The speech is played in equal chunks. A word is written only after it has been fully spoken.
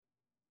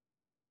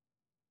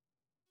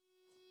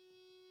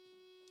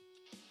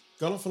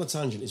Gone Off on a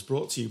Tangent is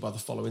brought to you by the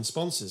following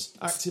sponsors.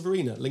 Active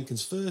Arena,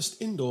 Lincoln's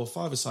first indoor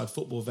five-a-side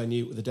football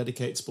venue with a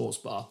dedicated sports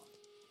bar.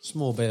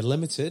 Small Beer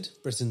Limited,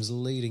 Britain's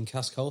leading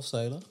cask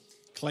wholesaler.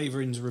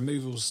 Claverings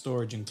Removals,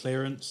 Storage and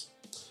Clearance.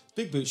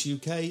 Big Boots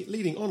UK,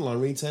 leading online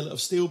retailer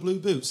of steel blue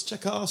boots.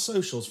 Check out our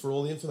socials for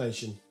all the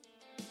information.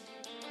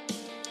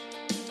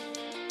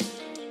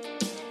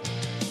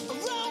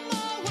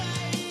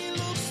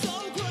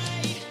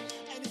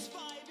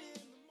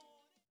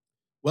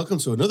 Welcome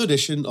to another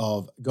edition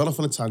of Gone Off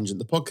on a Tangent,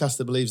 the podcast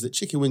that believes that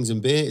chicken wings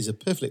and beer is a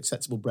perfectly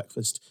acceptable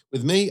breakfast.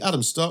 With me,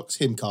 Adam Stocks,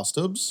 him, Carl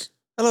Stubbs.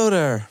 Hello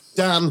there.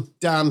 Dan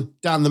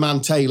the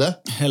man Taylor.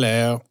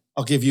 Hello.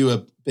 I'll give you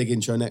a big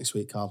intro next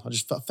week, Carl. I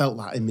just felt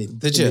that in me.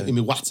 Did you? In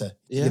me watter.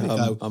 Yeah, Give it a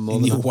go. I'm more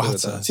In than your happy with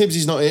water. that.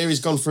 Tibbsy's not here.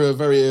 He's gone for a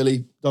very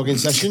early dogging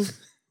session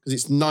because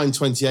it's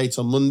 9:28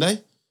 on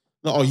Monday.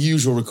 Not our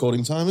usual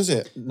recording time, is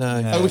it?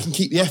 No. Oh, we can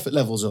keep the effort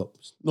levels up.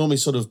 Normally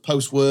sort of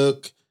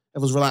post-work,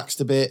 everyone's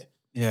relaxed a bit.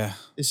 Yeah.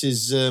 This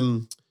is...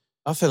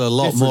 I feel a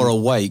lot Different. more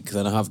awake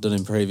than I have done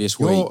in previous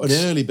You're weeks.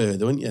 an early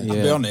bird, aren't you? Yeah.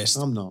 I'll be honest,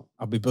 I'm not.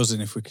 I'll be buzzing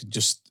if we could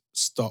just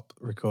stop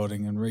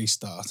recording and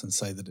restart and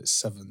say that it's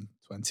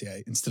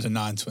 7:28 instead of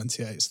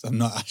 9:28, so I'm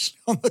not actually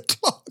on the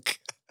clock.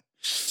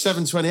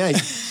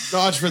 7:28. No,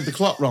 I just read the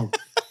clock wrong.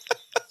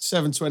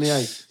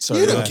 7:28.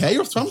 Sorry, You're yeah. okay.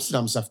 You're off to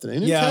Amsterdam this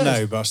afternoon. Who Yeah, I cares?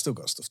 know, but I've still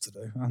got stuff to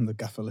do. And the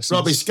gaffer listens.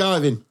 Robbie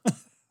skiving.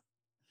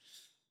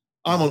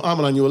 I'm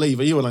on annual leave.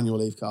 Are you on annual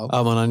leave, Carl?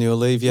 I'm on annual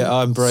leave. Yeah,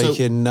 I'm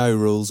breaking no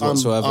rules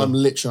whatsoever. I'm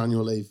literally on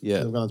annual leave.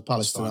 Yeah. I'm going to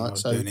Palace It's fine, I tonight.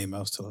 was So doing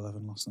emails till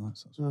 11 last night.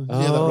 So hear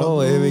that, Rob?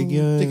 Oh, here we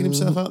go. Digging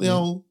himself out the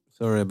hole.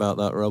 Sorry about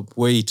that, Rob.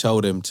 We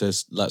told him to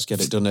let's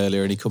get it done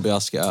earlier, and he couldn't be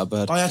asked to get out of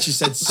bed. I actually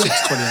said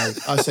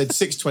 6:28. I said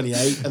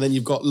 6:28, and then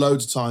you've got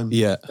loads of time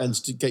Yeah. then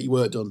to get your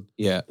work done.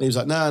 Yeah. And he was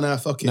like, nah,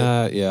 fuck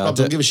it. Yeah. Rob,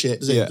 don't give a shit.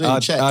 Does he? Yeah, Doesn't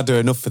even check. I do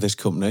enough for this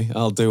company.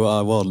 I'll do what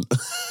I want.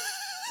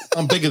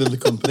 I'm bigger than the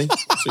company.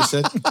 That's what he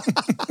said.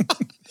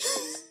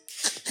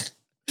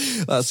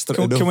 That's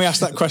Can we ask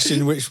that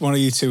question, which one of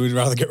you two would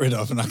rather get rid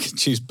of? And I can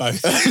choose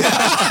both.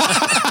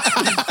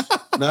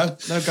 No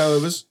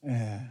go-overs.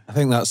 Yeah. I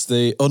think that's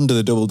the under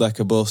the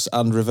double-decker bus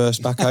and reverse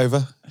back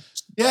over.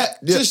 Yeah,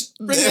 just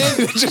bring it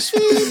in. Just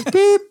beep,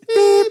 beep,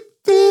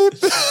 beep.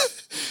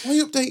 Why are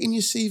you updating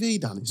your CV,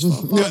 Dan? It's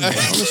fine.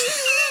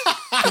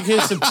 You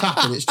hear some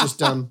tapping, it's just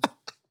Dan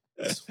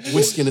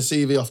whisking a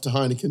CV off to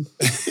Heineken.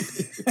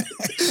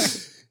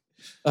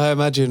 I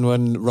imagine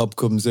when Rob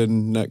comes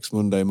in next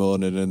Monday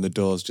morning and the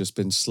door's just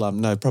been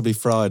slammed. No, probably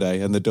Friday,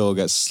 and the door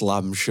gets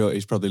slammed shut.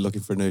 He's probably looking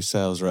for a new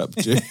sales rep.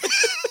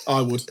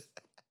 I would.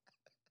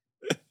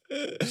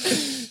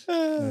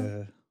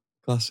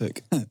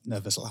 Classic. You're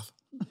Nervous laugh.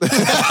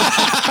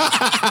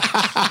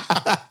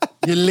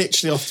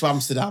 literally off to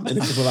Amsterdam in a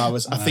couple of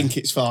hours. I think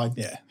it's fine.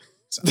 Yeah.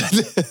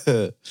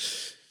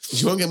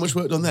 You won't get much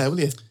work done there,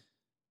 will you?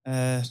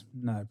 No,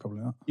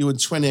 probably not. You and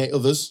 28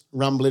 others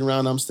rambling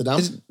around Amsterdam.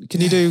 Can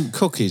you do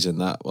cookies in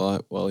that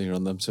while you're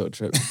on them sort of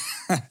trips?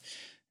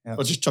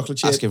 Or just chocolate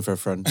chip. Asking for a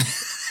friend.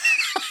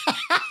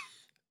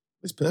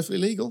 It's perfectly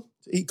legal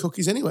to eat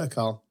cookies anywhere,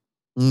 Carl.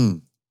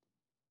 Mm.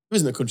 There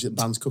isn't a country that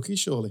bans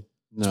cookies, surely.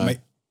 No.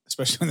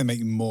 Especially when they make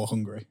you more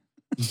hungry.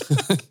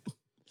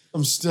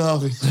 I'm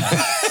starving.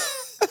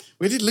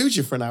 We did lose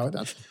you for an hour,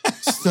 Dan.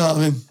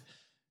 Starving.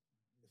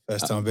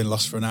 First time I've been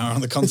lost for an hour on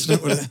the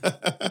continent with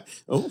it.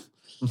 Oh,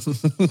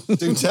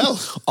 do tell.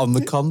 On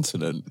the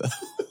continent.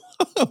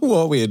 What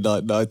are we in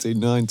like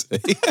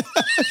 1990?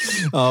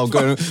 Oh,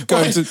 going to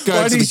Why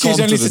the did you choose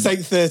only to continent. take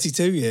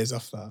 32 years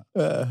off that?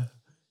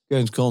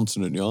 Going to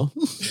continent, yeah.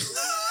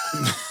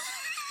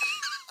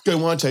 Go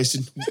wine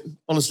tasting.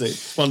 Honestly,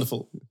 it's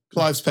wonderful.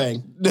 Clive's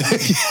paying.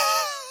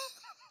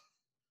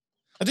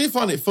 I do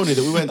find it funny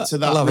that we went to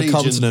that I'll have region. a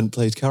continent,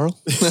 please, Carol.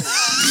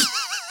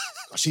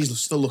 She's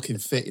still looking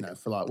fit,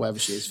 for like wherever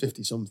she is,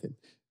 50-something.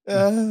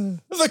 The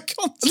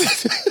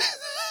continent.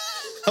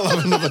 I'll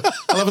have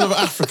another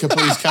Africa,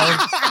 please, Carol.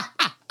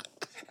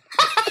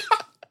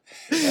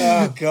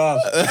 Oh, God.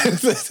 I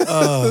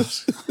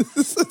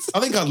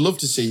think I'd love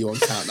to see you on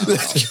Countdown.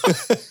 Carl.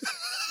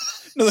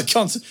 Another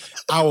continent.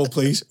 Owl,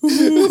 please.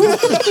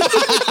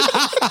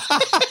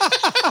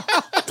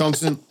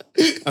 Continent,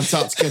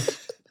 Antarctica,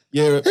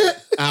 Europe,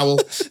 owl.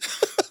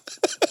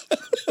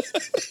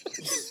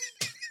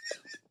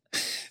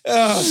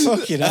 Oh,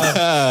 fucking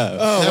hell.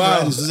 Oh, wow.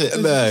 ends, does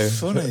it? No.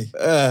 Funny.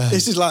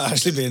 This is like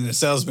actually being in a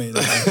sales meeting. Do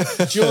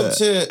you want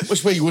to,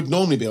 which way you would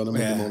normally be on a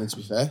Monday morning, to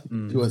be fair, if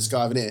you weren't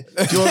skiving here.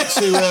 Do you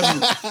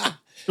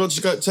want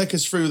to go take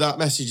us through that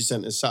message you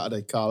sent us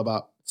Saturday, Carl,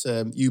 about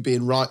you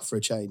being right for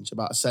a change,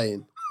 about a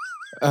saying?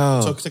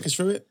 Oh. Take us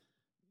through it?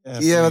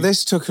 Yeah, well,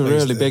 this took a please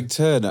really do. big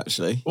turn,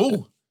 actually.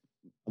 Oh,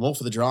 I'm all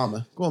for the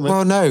drama. Go on, mate.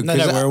 Well, no, No,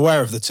 'cause we're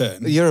aware of the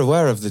turn. you're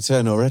aware of the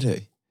turn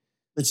already.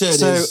 The turn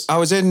So is... I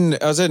was in,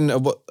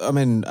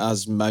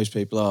 as most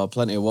people are,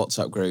 plenty of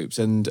WhatsApp groups,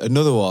 and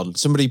another one,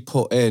 somebody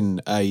put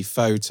in a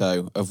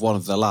photo of one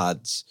of the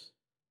lads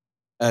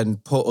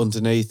and put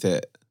underneath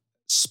it,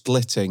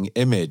 splitting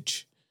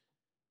image.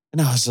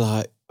 And I was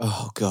like,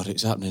 oh God,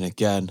 it's happening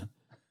again.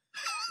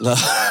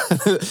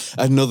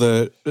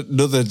 another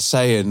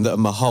saying that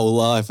my whole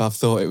life I've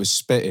thought it was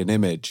spitting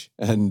image.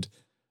 And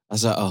I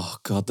was like, oh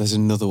God, there's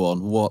another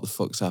one. What the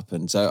fuck's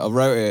happened? So I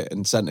wrote it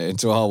and sent it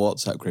into our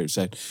WhatsApp group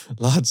saying,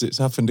 lads, it's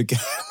happened again.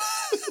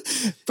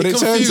 But it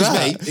turns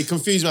out... It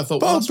confused me. I thought,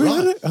 But well, that's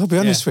right. I'll be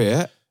honest with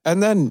you.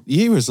 And then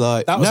he was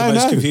like, That was no, the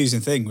most no.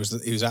 confusing thing, was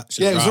that he was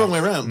actually Yeah, it was the right.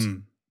 wrong way around.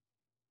 Mm.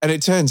 And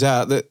it turns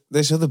out that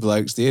this other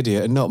bloke's the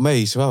idiot and not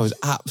me. So I was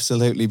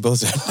absolutely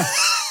buzzing.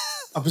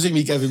 I presume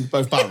you gave him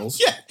both barrels.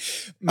 Yeah.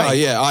 Mate, Oh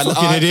yeah,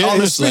 fucking idiot.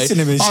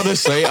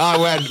 Honestly, I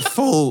went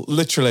full,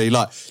 literally,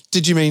 like,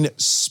 did you mean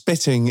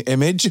spitting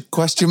image?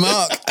 Question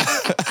mark.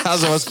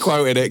 As I was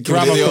quoting it,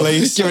 giving Grammar it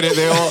police.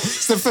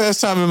 It's the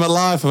first time in my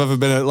life I've ever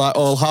been like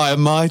all high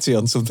and mighty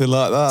on something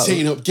like that.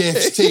 Teeing up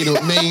gifts, teeing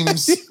up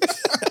memes,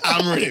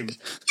 hammering him.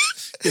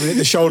 Giving it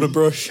the shoulder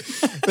brush.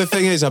 The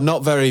thing is, I'm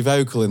not very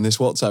vocal in this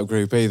WhatsApp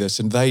group either,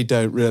 so they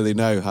don't really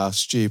know how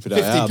stupid I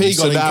am. 50p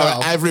So got in now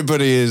Carl.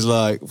 everybody is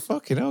like,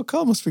 fucking hell,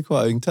 Carl must be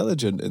quite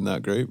intelligent in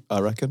that group, I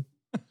reckon.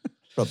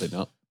 Probably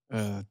not.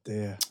 Oh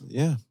dear.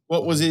 Yeah.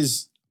 What was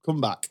his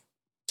comeback?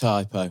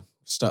 Typo.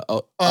 Shut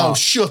up.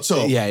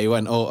 Yeah, he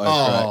went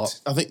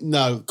autocorrect. I think,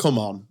 no, come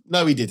on.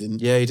 No, he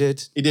didn't. Yeah, he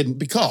did. He didn't,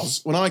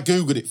 because when I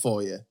Googled it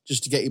for you,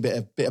 just to get you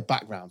a bit of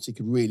background so you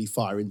can really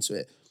fire into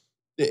it,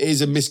 it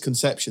is a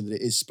misconception that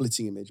it is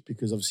splitting image,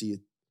 because obviously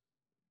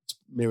it's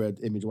mirrored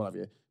image, what have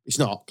you. It's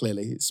not,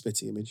 clearly, it's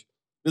splitting image.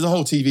 There's a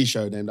whole TV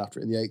show named after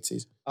it in the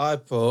 80s. I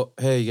put,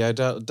 here you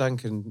go,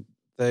 Duncan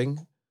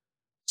thing.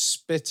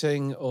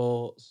 Spitting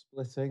or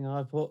splitting,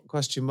 I put,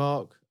 question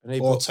mark. And he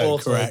put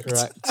Autocorrect.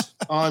 autocorrect.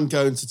 I'm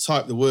going to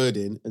type the word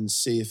in and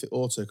see if it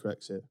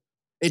autocorrects it.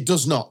 It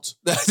does not.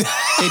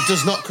 It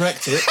does not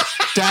correct it.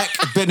 Dak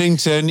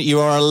Binnington, you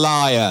are a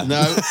liar.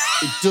 No,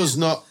 it does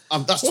not.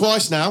 That's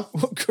twice now.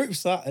 What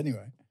group's that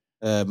anyway?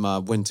 My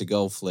winter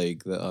golf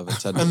league that I've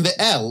attended. And the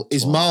L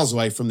is miles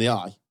away from the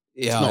I.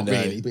 Yeah, It's I not know.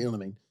 really, but you know what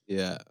I mean.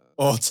 Yeah.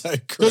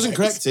 Autocorrect. Doesn't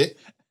correct it.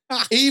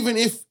 even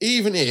if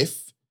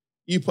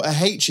you put a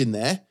H in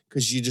there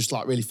because you're just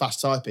like really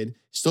fast typing, it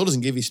still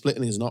doesn't give you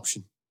splitting as an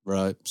option.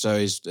 Right. So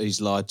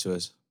he's lied to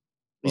us.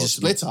 He's a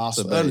split arse,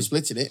 only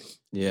splitting it.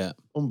 Yeah.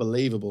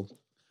 Unbelievable.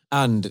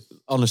 And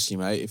honestly,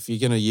 mate, if you're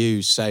going to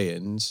use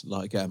sayings,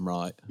 like, get them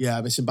right. Yeah,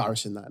 but it's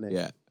embarrassing, that, isn't it?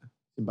 Yeah.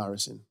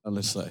 Embarrassing.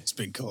 Honestly. It's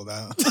been called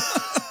out.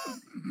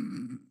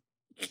 You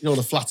know,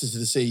 the flatter to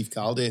deceive,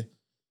 Carl, do you?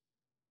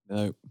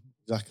 No.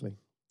 Exactly.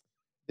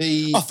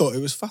 I thought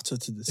it was fatter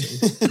to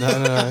deceive.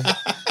 No.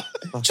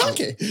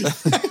 Chunky.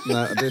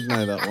 No, I did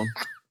know that one.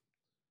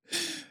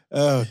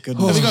 Oh,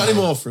 goodness. Have you got any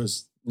more for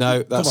us?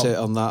 No, that's Come on. it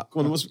on that.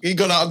 Come on, you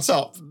got that on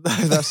top.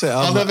 That's it.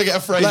 I'll never get a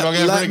phrase wrong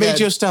ever Let again. me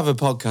just have a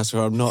podcast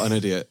where I'm not an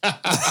idiot.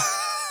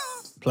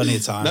 Plenty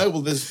of time. No,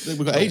 well,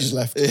 we've got ages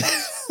left.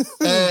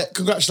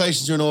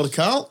 Congratulations, you're in order,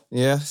 Carl.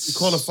 Yes. You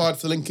qualified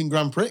for the Lincoln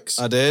Grand Prix.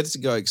 I did.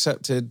 Got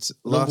accepted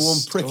Number one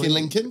prick in week.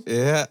 Lincoln.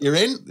 Yeah. You're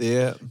in.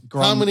 Yeah.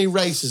 How many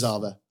races are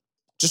there?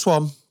 Just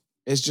one.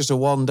 It's just a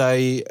one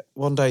day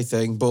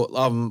thing, but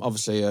I'm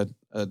obviously a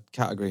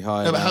category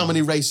higher. No, but now. how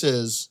many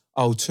racers?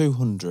 Oh,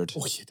 200.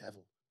 Oh, you devil.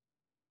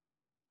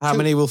 How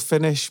many will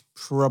finish?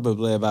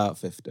 Probably about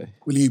 50.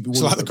 Will you be It's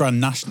one like of the them? Grand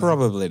National.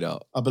 Probably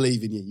not. I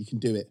believe in you. You can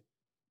do it.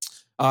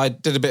 I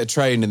did a bit of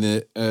training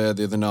the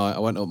other night. I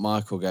went up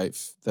Michaelgate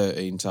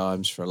 13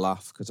 times for a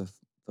laugh because I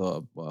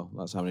thought, well,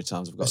 that's how many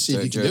times I've got Let's to see do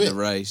if it you can during do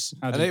the it. race.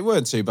 How And do you- it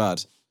weren't too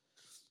bad.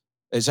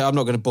 I'm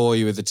not going to bore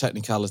you with the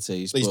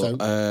technicalities, Please but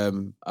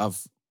don't.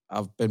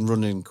 I've been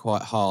running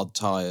quite hard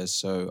tyres,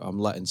 so I'm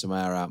letting some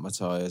air out my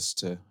tyres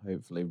to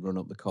hopefully run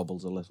up the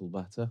cobbles a little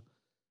better.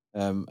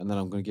 And then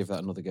I'm going to give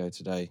that another go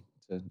today.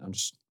 I'm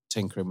just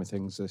tinkering with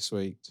things this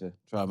week to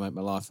try and make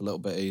my life a little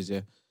bit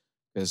easier,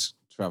 because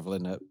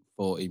travelling at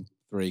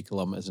 43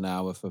 kilometres an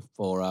hour for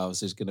 4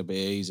 hours is going to be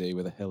easy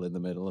with a hill in the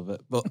middle of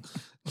it. But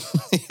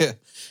yeah.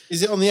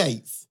 Is it on the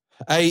 8th?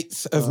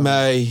 8th of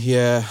May,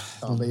 yeah.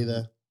 I'll be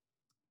there.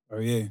 Where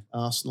are you?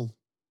 Arsenal.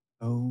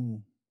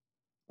 Oh.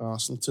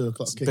 Arsenal, 2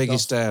 o'clock It's the kick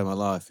biggest off. day of my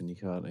life, and you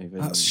can't even.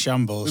 That's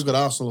shambles. We've got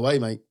Arsenal away,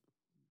 mate.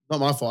 Not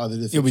my fault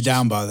either. You'll be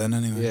down by then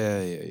anyway.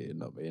 Yeah, you'd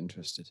not be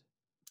interested.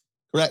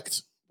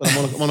 Correct. But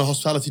I'm on a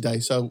hospitality day,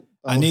 so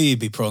I knew you'd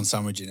be prawn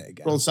sandwiching it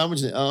again. prawn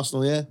sandwiching at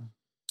Arsenal, yeah.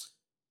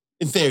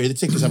 In theory, the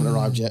tickets haven't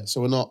arrived yet,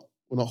 so we're not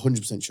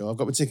 100% sure. I've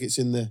got my tickets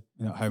in the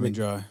You're not home and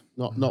dry.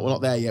 we're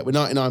not there yet. We're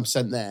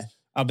 99% there.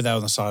 I'll be there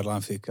on the sideline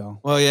for you, Carl.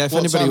 Well, yeah, if What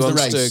anybody time's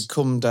the wants race? to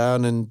come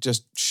down and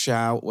just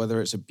shout, whether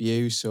it's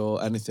abuse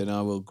or anything,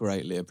 I will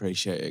greatly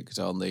appreciate it, because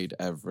I'll need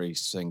every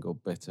single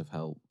bit of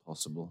help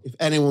possible. If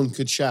anyone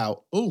could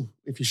shout, oh,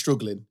 if you're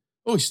struggling,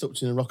 oh, he's stuck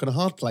in a rock and a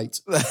hard plate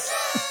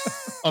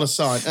on a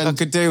sign. I And,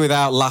 could do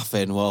without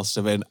laughing whilst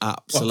I'm in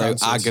absolute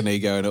answers? agony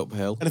going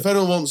uphill. and if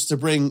anyone wants to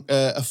bring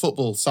a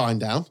football sign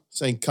down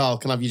saying, Carl,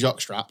 can I have your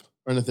jockstrap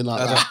or anything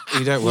like that,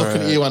 You don't looking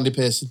worry. at you, Andy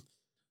Pearson.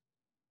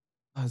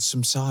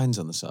 Some signs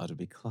on the side would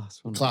be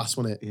class, wouldn't Class,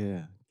 wouldn't it? it?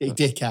 Yeah. Get your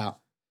dick out.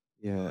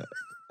 Yeah.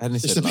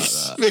 Just Anything a like big,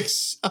 that. big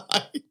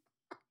sign.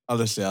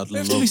 Honestly, I'd You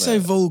have love to be it. so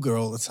vulgar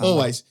all the time.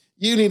 Always.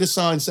 You need a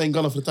sign saying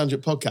Gone Off the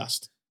Tangent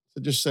podcast.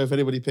 So just so if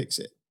anybody picks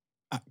it.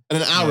 and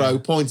an arrow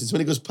pointing. So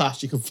when he goes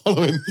past, you can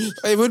follow him.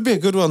 It would be a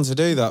good one to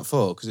do that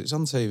for because it's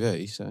on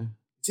TV. So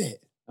That's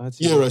it.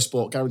 ITV,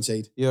 Eurosport,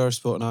 guaranteed.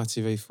 Eurosport and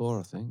ITV4,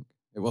 I think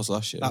it was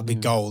last year. That'd be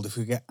gold if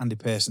we get Andy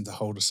Pearson to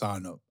hold a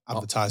sign up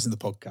advertising the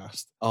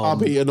podcast. I'll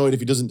be annoyed if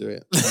he doesn't do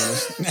it. to be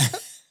honest.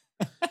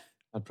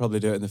 I'd probably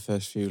do it in the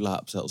first few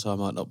laps, else I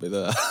might not be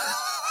there.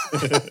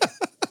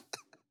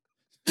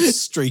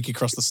 Streak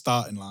across the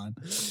starting line.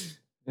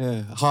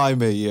 Yeah,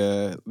 Jaime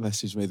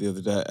messaged me the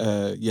other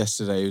day,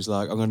 yesterday. He was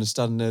like, "I'm going to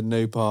stand near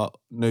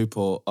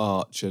Newport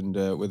Arch and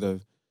with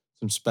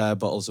some spare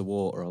bottles of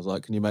water." I was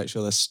like, "Can you make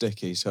sure they're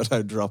sticky so I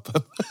don't drop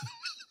them?"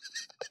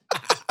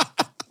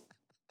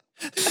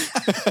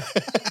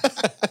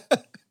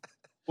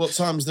 What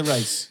time's the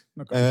race?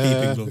 Not got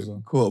keeping gloves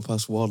on.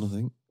 1:15, I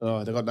think.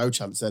 Oh, they got no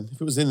chance then.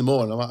 If it was in the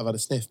morning, I might have had a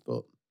sniff,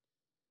 but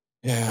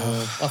Yeah,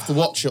 I'll have to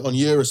watch it on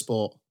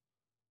Eurosport.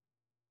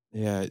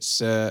 yeah,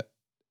 it's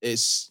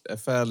a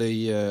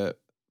fairly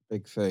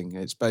big thing.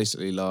 It's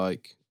basically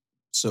like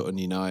Sutton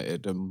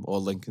United or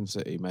Lincoln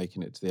City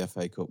making it to the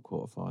FA Cup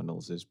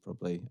quarterfinals is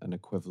probably an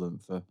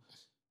equivalent for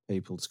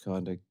people to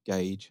kind of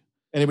gauge.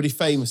 Anybody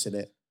famous in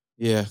it?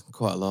 Yeah,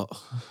 quite a lot.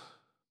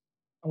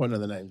 I won't know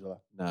the names,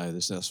 will I? No,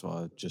 that's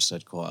why I just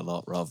said quite a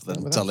lot rather Yeah,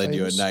 than but telling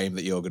you a famous. name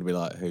that you're going to be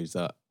like, who's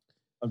that?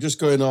 I'm just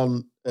going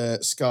on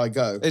Sky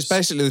Go. It's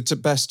basically the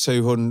best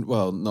 200,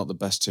 well, not the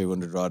best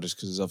 200 riders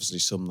because there's obviously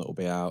some that will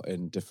be out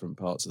in different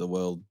parts of the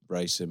world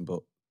racing, but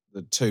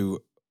the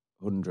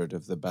 200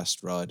 of the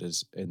best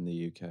riders in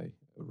the UK are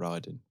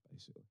riding,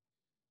 basically.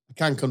 I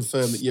can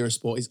confirm that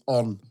Eurosport is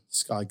on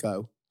Sky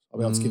Go. I'll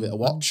be able to give it a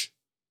watch.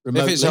 If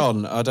it's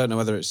remotely. on, I don't know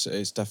whether it's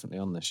definitely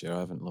on this year. I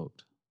haven't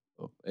looked.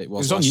 But it It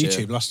was, was on last YouTube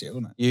year. last year,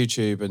 wasn't it?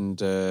 YouTube and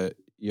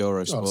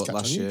Eurosport catch on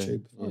last year.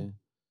 YouTube. Yeah.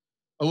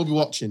 I will be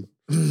watching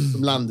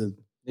from London.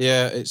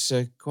 Yeah, it's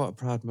quite a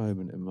proud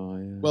moment in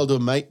my Well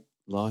done, mate.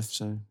 life.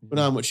 So, But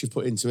how much you've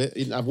put into it.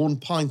 You didn't have one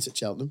pint at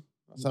Cheltenham.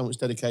 That's how much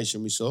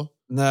dedication we saw.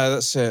 No,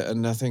 that's it.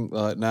 And I think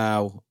like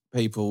now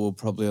people will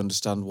probably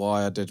understand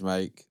why I did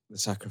make the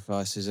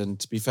sacrifices. And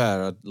to be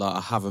fair, I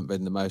haven't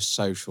been the most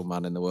social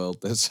man in the world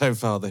so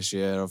far this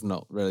year. I've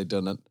not really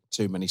done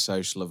too many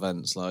social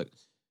events, like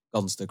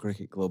gone to the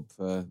cricket club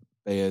for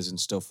beers and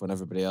stuff when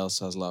everybody else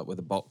has, like with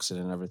the boxing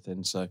and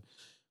everything. So,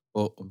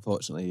 but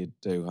unfortunately, you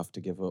do have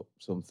to give up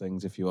some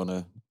things if you want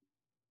to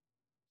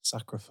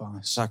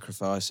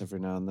sacrifice every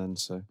now and then.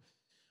 So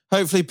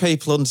hopefully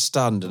people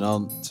understand and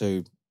aren't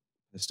too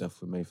pissed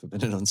off with me for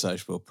being an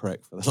unsociable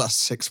prick for the last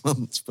 6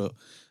 months. But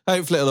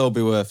hopefully it'll all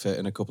be worth it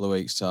in a couple of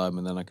weeks' time,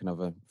 and then I can have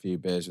a few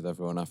beers with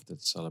everyone after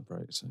to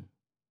celebrate. So,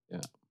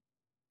 yeah.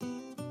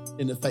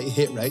 Didn't affect your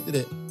hit rate, did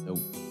it? Nope.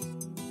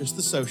 Just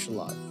the social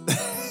life.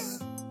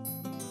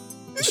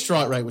 The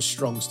strike rate was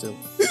strong still.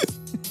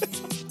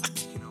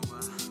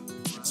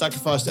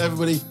 Sacrifice to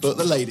everybody but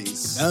the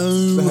ladies. No.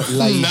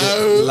 Lady.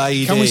 No.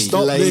 Lady. Can we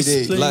stop this,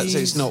 Lady. please?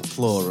 It's not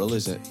plural,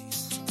 is it?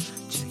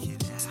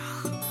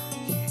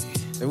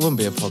 It wouldn't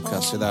be a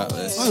podcast without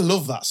this. I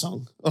love that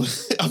song.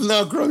 I've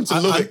now grown to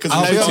love it because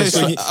I'll be honest,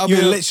 I'll be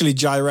you're honest- literally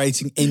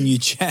gyrating in your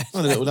chair.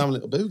 I'm having a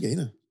little boogie, you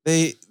know.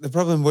 The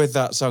problem with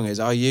that song is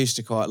I used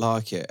to quite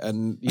like it,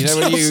 and you know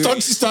when you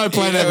started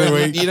playing you know every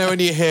when- week. You know when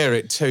you hear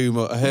it too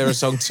much, hear a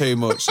song too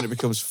much, and it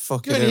becomes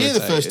fucking. You only hear the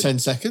irritating. first 10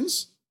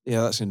 seconds,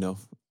 Yeah, that's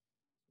enough.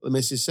 the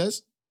missus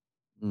says.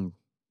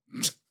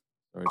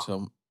 Sorry,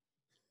 Tom.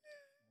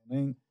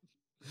 I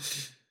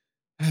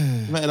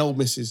met an old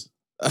missus.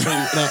 An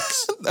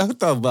ex.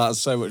 That's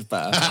so much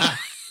better. I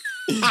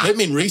didn't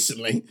mean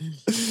recently.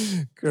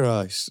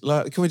 Christ,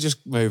 like, can we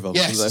just move on?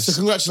 Yes, from this? so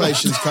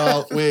congratulations,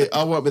 Carl.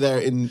 I won't be there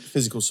in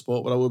physical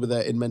support, but I will be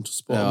there in mental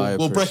support. No, I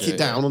we'll break appreciate it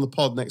down it. on the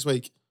pod next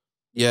week.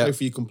 Yeah,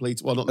 Hopefully you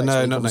complete. Well, not next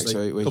no, week. not next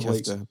obviously. week. Week Couple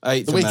after. weeks.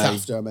 8th The of week May.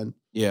 after, I meant.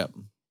 Yeah.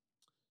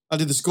 I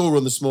did the school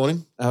run this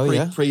morning. Oh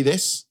yeah. Pre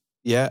this.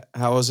 Yeah.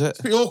 How was it?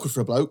 It's pretty awkward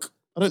for a bloke.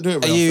 I don't do it Are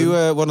very you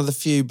often. one of the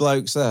few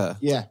blokes there?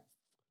 Yeah.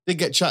 Did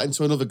get chatting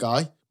to another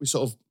guy. We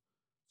sort of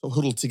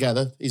huddled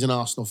together. He's an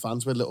Arsenal fan,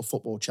 so we had a little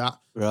football chat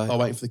Right. while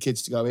waiting for the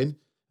kids to go in.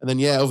 And then,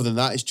 yeah, other than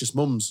that, it's just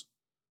mums.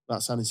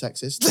 That's sounding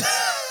sexist.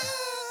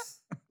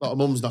 A lot of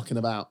mums knocking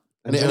about.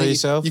 Enjoy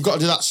yourself. You've got to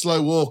do that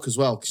slow walk as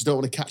well because you don't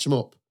want to catch them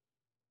up.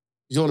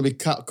 You don't want to be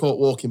caught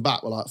walking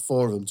back with like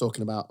 4 of them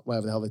talking about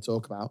whatever the hell they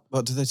talk about.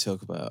 What do they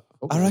talk about?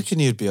 Football. I reckon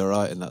you'd be all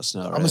right in that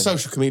scenario. I'm a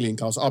social chameleon,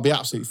 Carl, so I'll be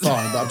absolutely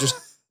fine, but I just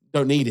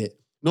don't need it.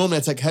 Normally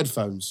I take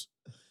headphones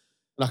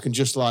and I can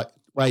just like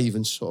wave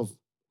and sort of,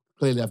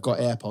 clearly I've got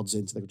AirPods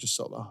in, so they can just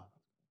sort of,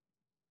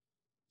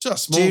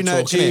 just small Do you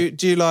know? talk, innit?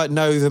 Do you like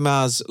know them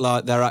as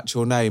like their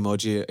actual name, or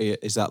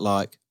is that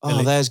like, oh,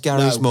 Billy. there's Gary's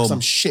No, 'cause mum? I'm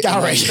shit.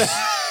 Gary. at names.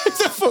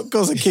 the fuck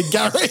calls a kid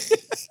Gary?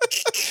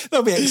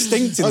 They'll be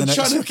extinct in the I'm next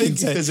trying to fucking think if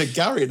 10. there's a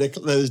Gary. There's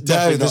No,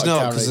 definitely there's not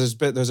not, a because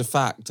Gary. there's a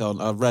fact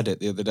on. I read it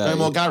the other day. No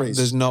more Garys?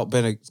 There's not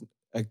been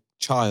a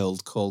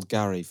child called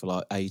Gary for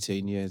like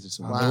 18 years or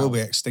something. Wow. They will be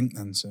extinct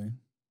then soon.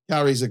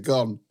 Gary's are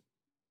gone.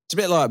 It's a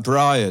bit like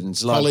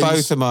Brian's. Like Collins.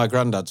 both of my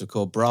granddads are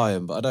called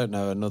Brian, but I don't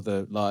know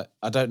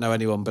I don't know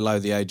anyone below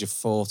the age of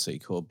 40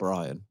 called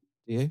Brian.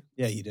 Do you?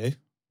 Yeah, you do.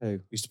 Who?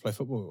 Used to play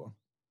football with one.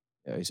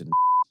 Yeah, he's a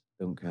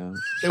don't count.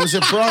 There was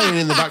a Brian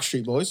in the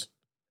Backstreet Boys.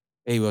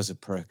 He was a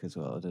prick as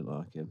well. I didn't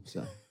like him.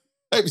 So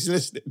Hope he's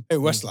listening. Hey,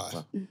 Westlife.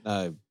 well,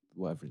 no,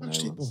 whatever his name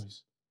Backstreet was.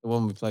 Boys. The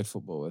one we played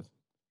football with.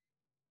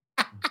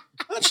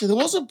 Actually, there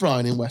was a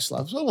Brian in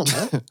Westlife as well,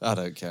 wasn't there? I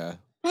don't care.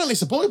 Apparently,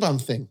 it's a boy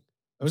band thing.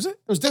 Was it?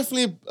 There was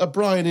definitely a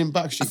Brian in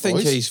Backstreet I think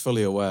Boys. he's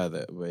fully aware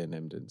that we and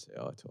him didn't see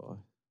eye to eye.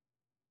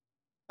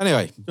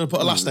 Anyway. You want to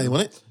put a last name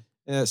on it?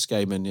 Yeah,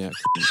 Skaman, yeah.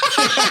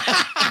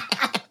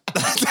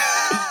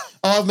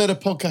 I've made a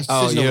podcast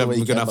Oh, decision yeah, on the we're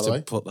weekend, going to by have the to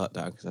way. put that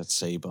down because that's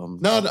C-bomb.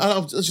 No, I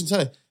was just going to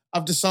tell you.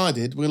 I've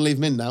decided we're going to leave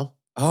him in now.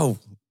 Oh,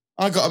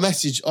 I got a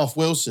message off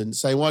Wilson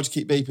saying, why'd you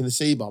keep beeping the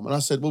C-bomb? And I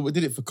said, well, we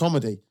did it for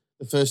comedy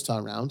the first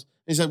time round.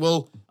 And he said,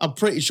 well, I'm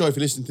pretty sure if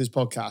you listen to this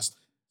podcast,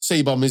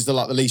 C-bomb is the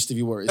least of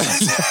your worries.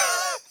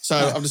 So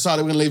I've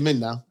decided we're going to leave him in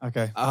now.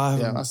 Okay.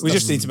 Yeah, We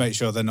just need to make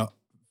sure they're not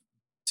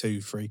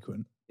too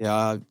frequent.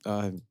 yeah,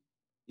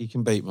 you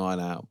can beat mine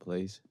out,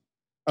 please.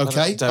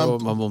 Okay. I don't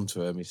want my mum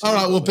to hear me. All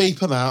right, we'll beep. beep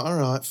them out. All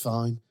right,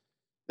 fine.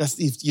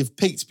 You've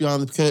peeked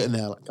behind the curtain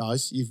there,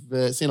 guys.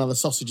 You've seen how the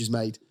sausage is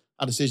made,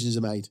 how decisions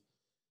are made.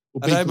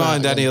 We'll I beep don't them out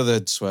mind any again.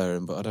 other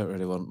swearing, but I don't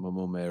really want my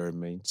mum hearing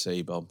me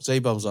C-bomb.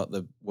 C-bomb's like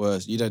the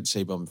worst. You don't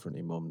C-bomb in front of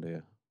your mum, do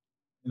you?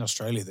 In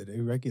Australia, they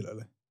do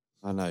regularly.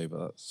 I know, but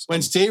that's...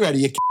 When's tea ready,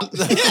 you can't.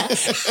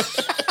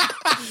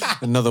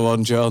 Another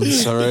one, John.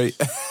 Sorry.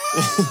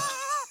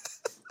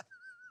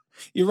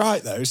 You're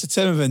right, though. It's a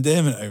term of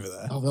endearment over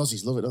there. Oh, the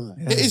Aussies love it, don't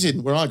they? Yeah. It is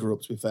in where I grew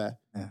up, to be fair.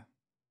 Yeah.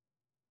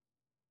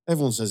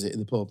 Everyone says it in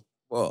the pub.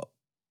 What?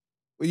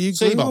 Well, you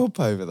grew C-bomb. up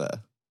over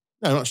there?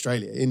 No, not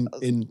Australia, in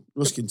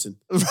Ruskington.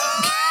 Where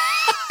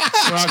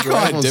I grew up,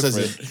 Quite everyone says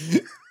different.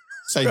 it.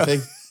 Same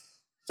thing.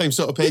 Same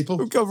sort of people.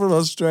 We've come from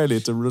Australia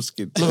to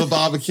Ruskin. Love a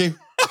barbecue.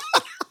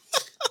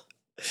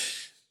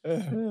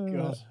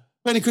 God.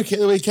 Any cricket at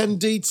the weekend,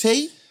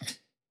 DT?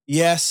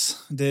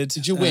 Yes, I did.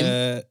 Did you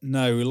win?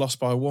 No, we lost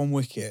by 1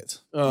 wicket,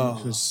 Oh.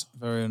 which was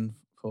very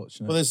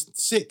unfortunate. Well, there's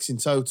 6 in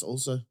total,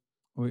 so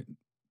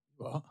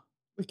What?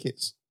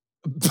 wickets.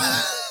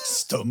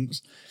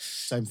 Stumps.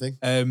 Same thing.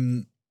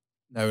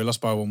 No, we lost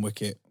by 1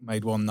 wicket,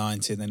 made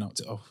 190, and they knocked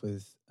it off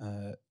with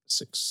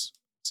six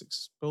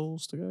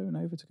balls to go, an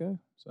over to go.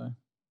 So,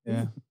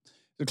 yeah.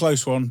 It's a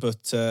close one,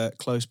 but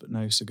close but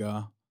no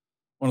cigar.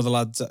 One of the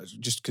lads,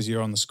 just because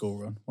you're on the school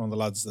run, one of the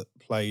lads that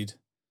played,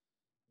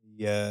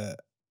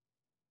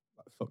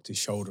 fucked his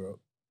shoulder up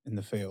in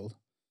the field.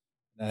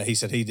 He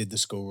said he did the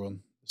school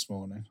run this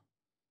morning,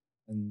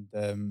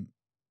 and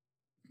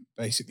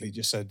basically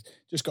just said,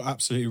 just got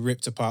absolutely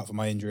ripped apart for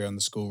my injury on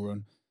the school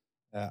run.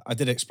 I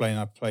did explain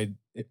I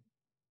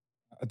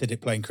did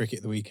it playing cricket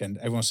at the weekend.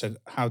 Everyone said,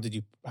 how could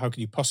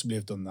you possibly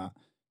have done that?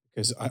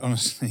 Because I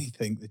honestly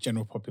think the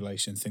general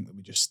population think that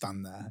we just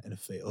stand there in a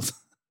field.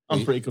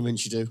 I'm pretty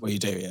convinced you do. Well, you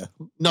do, yeah.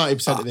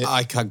 90% of it.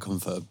 I can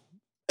confirm.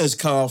 As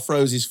Carl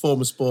throws his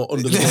former sport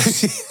under the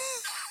bus.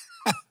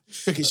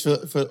 Cricket's for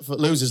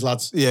losers,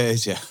 lads. Yeah, it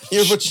is, yeah.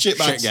 You're a bunch of Shit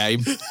shitbags.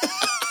 game.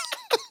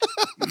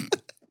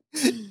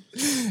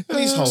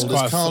 Please hold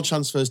quite as Carl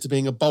transfers to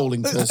being a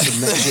bowling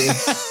person next year.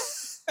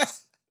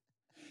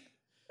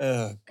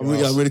 I'm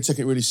really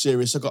taking it really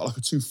serious. I got like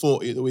a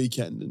 240 at the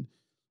weekend and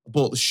I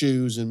bought the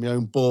shoes and my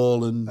own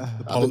ball and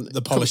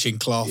the polishing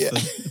cloth. Yeah. And,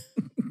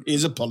 It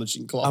is a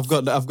polishing cloth. I've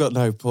got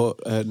no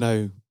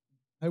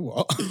oh,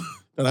 what?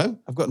 don't know.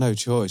 I've got no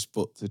choice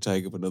but to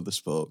take up another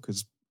sport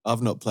because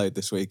I've not played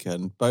this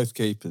weekend. Both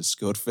keepers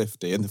scored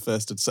 50 in the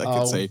first and second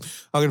Oh. team.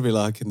 I'm going to be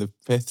like in the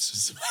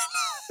fifths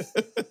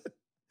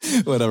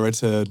when I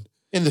return.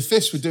 In the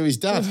fist would do his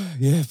dad.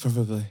 Yeah,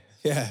 probably.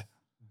 Yeah.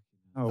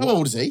 Oh, How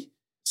old is he?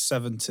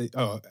 70.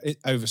 Oh,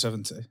 over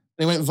 70. And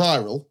he went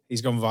viral.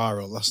 He's gone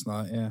viral last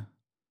night, yeah.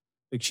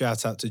 Big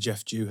shout out to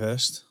Jeff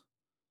Dewhurst.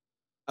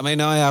 I mean,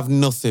 I have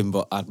nothing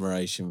but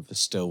admiration for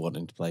still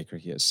wanting to play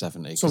cricket at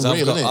 70. It's Because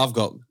unreal, isn't it? I've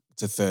got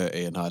to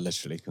 30 and I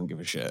literally couldn't give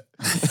a shit.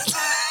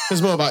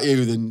 There's more about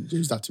you than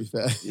his dad, to be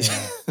fair.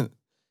 Yeah.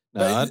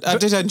 No, I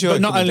did enjoy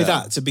But not coming only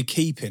down. that, to be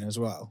keeping as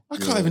well. I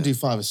can't even do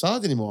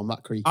 5-a-side anymore on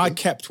that creek. I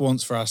kept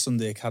once for our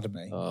Sunday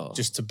Academy, Oh.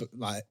 just to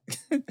like,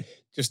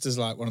 just as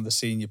like one of the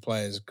senior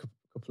players a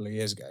couple of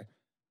years ago.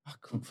 I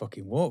couldn't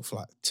fucking walk for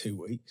like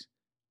 2 weeks.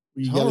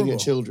 Were you It's yelling horrible. at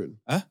children?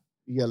 Huh?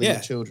 You yelling Yeah.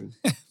 at children?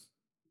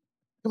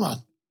 Come on.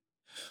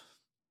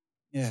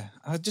 Yeah,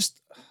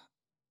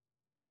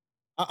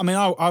 I mean,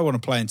 I want to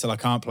play until I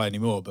can't play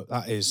anymore, but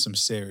that is some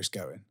serious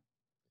going.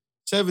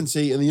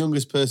 70 and the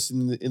youngest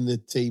person in the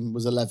team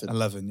was 11.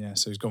 11, yeah.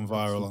 So he's gone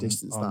viral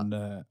distance,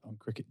 on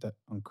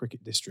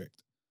Cricket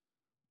District.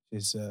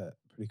 Is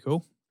pretty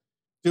cool.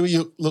 Dewey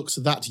looks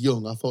that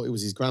young. I thought he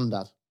was his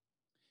granddad.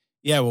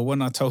 Yeah, well,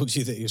 when I told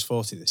you that he was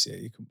 40 this year,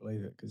 you couldn't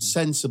believe it. Cause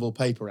Sensible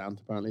paper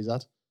round, apparently, he's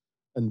had.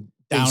 And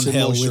decent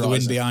downhill with the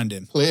wind moisturiser. behind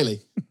him.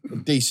 Clearly. A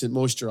decent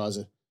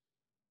moisturiser.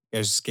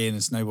 Goes skiing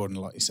and snowboarding,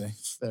 like you say.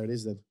 There it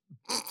is then.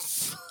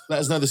 Let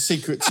us know the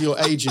secret to your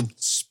aging.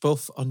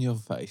 Spuff on your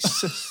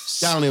face.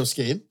 Downhill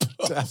skiing.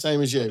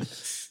 Same as you.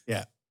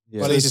 Yeah.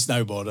 Yeah. Well, he's a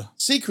snowboarder.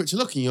 Secret to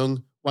looking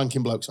young,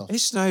 wanking blokes off.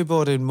 Is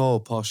snowboarding more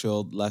posh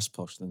or less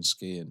posh than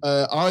skiing?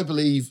 I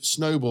believe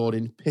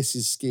snowboarding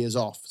pisses skiers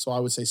off. So I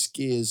would say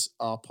skiers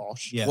are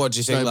posh. Yeah. What do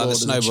you think? Like the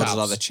Snowboarders are snowboarders are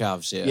like the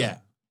chavs. chavs, Yeah.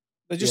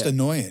 They're just Yeah.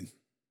 annoying.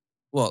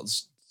 What?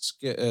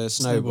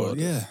 Snowboard?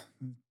 Yeah.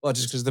 Well,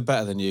 just because they're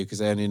better than you because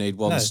they only need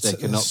one No,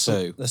 stick and not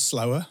two. They're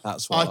slower.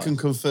 That's why. I can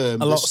confirm A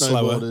that lot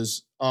slower.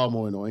 snowboarders are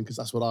more annoying because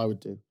that's what I would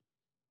do.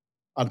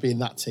 I'd be in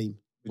that team.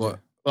 What?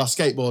 Well, I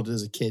skateboarded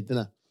as a kid,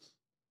 didn't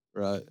I?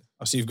 Right.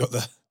 Oh, so you've got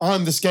the...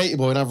 I'm the skater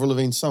boy in Avril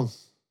Lavigne's song.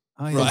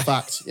 Oh, Fun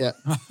fact. Yeah.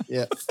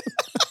 Yeah.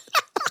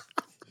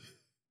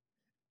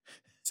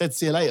 Said,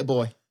 see you later,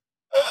 boy.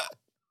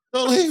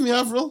 Don't leave me,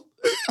 Avril.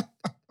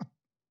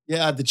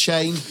 Yeah, I had the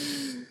chain,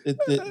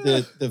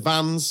 the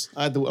Vans.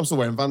 I'm still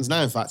wearing Vans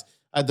now, in fact.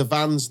 I had the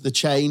Vans, the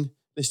chain,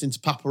 listening to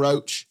Papa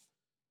Roach,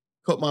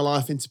 cut my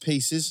life into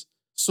pieces.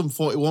 Sum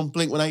 41,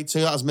 Blink 182,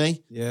 that was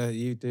me. Yeah,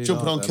 you do.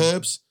 Jumping like on them.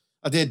 curbs.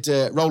 I did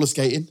roller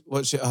skating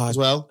What's your... as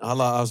well. I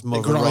was more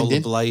of a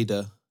grinding.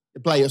 rollerblader.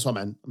 Blade, that's what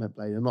I meant. I meant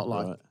blade. I'm not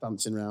like Right.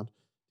 dancing around.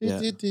 Yeah. I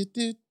I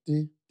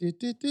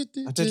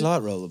did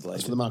like rollerblades.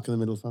 That's for the Mark in the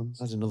Middle fans.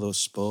 That's another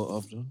sport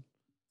I've done.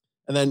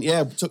 And then,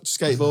 yeah, took to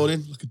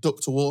skateboarding like a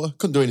duck to water.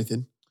 Couldn't do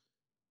anything.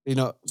 You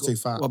know, I was too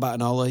fat. what about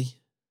an ollie?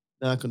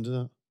 No, I couldn't do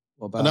that.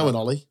 What I about know an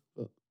ollie,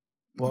 but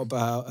What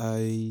about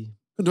a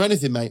couldn't do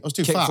anything, mate. I was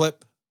too fat.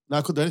 kickflip? No,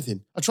 I couldn't do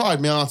anything. I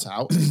tried my heart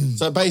out.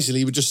 So basically,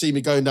 you would just see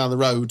me going down the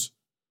road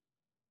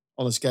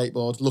on a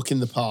skateboard, looking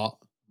the part.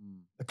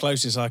 The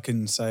closest I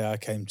can say I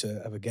came to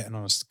ever getting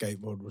on a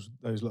skateboard was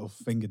those little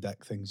finger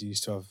deck things you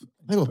used to have.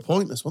 They were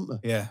pointless, weren't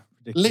they? Yeah,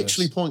 ridiculous.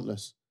 Literally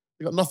pointless.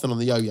 They got nothing on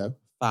the yo-yo.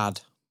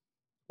 Fad.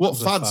 What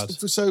was a fads?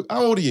 fad. So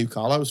how old are you,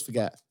 Carl? I always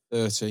forget.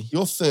 30.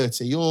 You're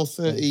 30. You're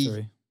 30.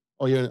 33.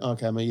 Oh, you're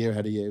okay. I'm a year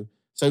ahead of you.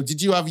 So did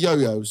you have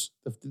yo-yos?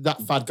 Did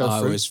that fad go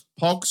I through? was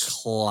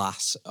Pogs?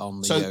 class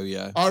on the So,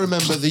 yo-yo. I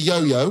remember the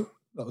yo-yo.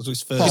 That was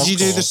his first. Did you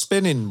do the sport.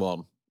 spinning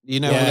one? You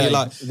know, Yeah, when you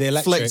like the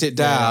electric, flicked it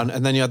down yeah.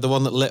 and then you had the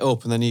one that lit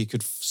up and then you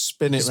could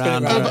spin it Spin it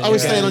round. round, I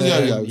was yeah. staying on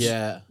yo-yos.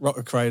 Yeah. Rock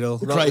the cradle?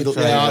 The cradle,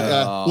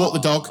 yeah, walk the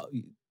dog.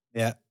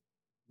 Yeah.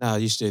 No, I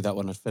used to do that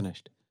when I'd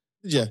finished.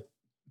 Did you?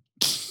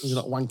 You're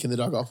not wanking the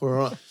dog off.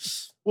 We're all right.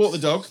 Walk the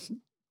dog.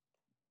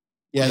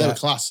 Yeah, they Yeah. were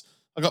class.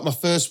 I got my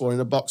first one in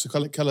a box of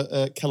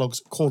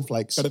Kellogg's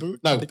cornflakes.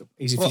 No,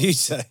 Easy for What? you to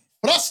say.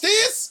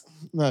 Frosties.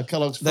 No,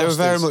 Kellogg's. They were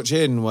very Frosties. much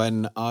in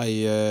when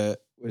I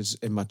was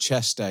in my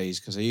chess days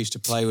because I used to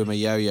play with my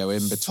yo-yo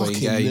in between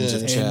Fucking games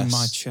of nerd. chess. In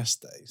my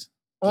chest days.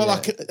 Or Yeah.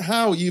 like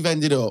how you've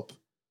ended up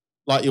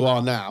like you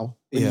are now.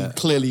 When Yeah.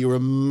 Clearly, you're a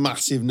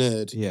massive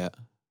nerd. Yeah.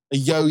 A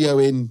yo-yo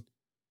in In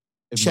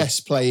my- chess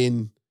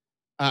playing,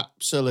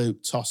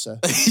 absolute tosser.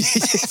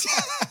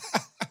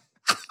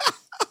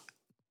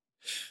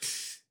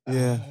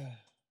 Yeah.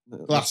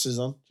 Glasses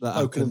on, That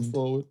poking them happened.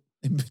 forward.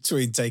 In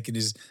between taking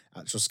his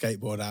actual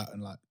skateboard out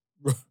and like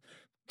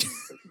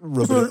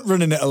Rubbing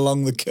running it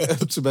along the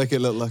curb. it to make it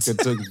look like I'd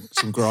done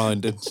some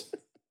grinding.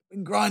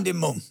 Been grinding,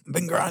 mum.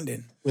 Been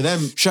grinding. With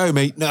them, Show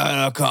me. No,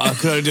 I can't. I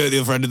can only do it at the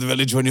other end of the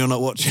village when you're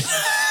not watching.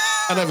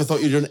 I never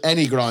thought you'd done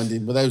any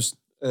grinding with those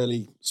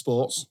early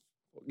sports.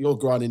 Your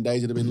grinding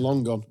days would have been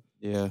long gone.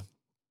 Yeah.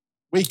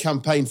 We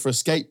campaigned for a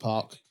skate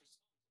park.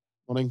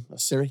 Morning,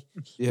 that's Siri.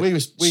 Yeah. We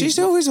She's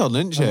always on,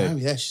 isn't she? Oh,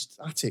 yeah, she's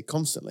at it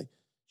constantly.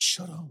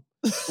 Shut up.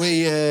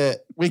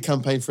 We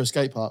campaigned for a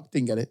skate park.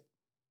 Didn't get it.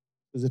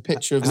 There's a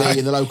picture of me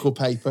in the local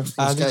paper.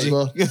 For a How did you?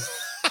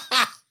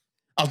 skateboard.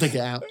 I'll dig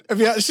it out. Have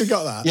you actually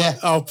got that? Yeah.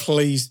 Oh,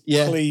 please.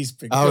 Yeah. Please.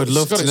 I would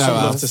love got to it know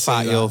somewhere. how Love to see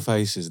fat that. your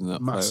face is in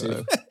that Massive.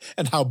 photo.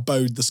 And how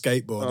bowed the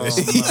skateboard Oh, is.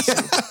 massive.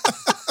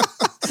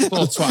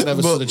 Poor twat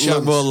never stood a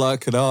More chance.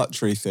 like an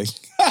archery thing.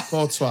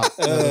 Poor twat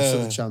never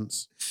stood a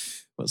chance.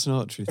 What's an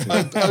archery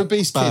thing?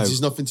 Obese Bow. kids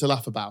is nothing to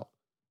laugh about.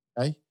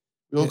 Okay?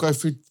 We all go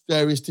through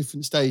various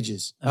different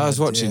stages. I was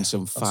Oh, watching dear.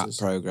 some fat That's-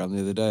 program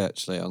the other day,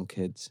 actually, on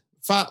kids.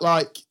 Fat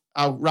like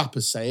how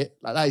rappers say it.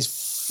 Like that is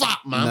fat,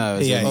 man. No,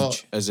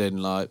 PH. as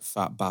in like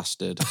fat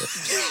bastard.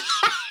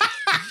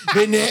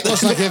 Isn't it?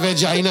 Looks like a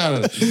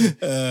vagina.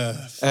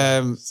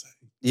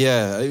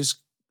 Yeah, it was.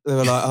 They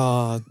were like,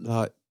 oh,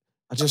 like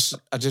I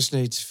just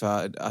need to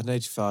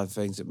find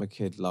things that my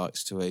kid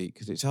likes to eat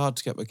because it's hard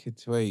to get my kid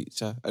to eat.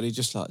 So, and he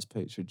just likes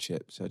pizza and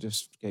chips. So I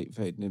just keep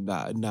feeding him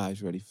that, and now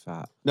he's really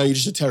fat. No, you're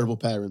just a terrible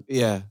parent.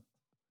 Yeah,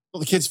 Not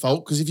the kid's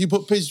fault, because if you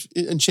put pizza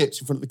and chips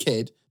in front of the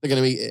kid, they're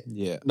going to eat it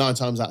yeah. 9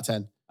 times out of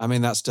 10. I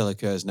mean, that still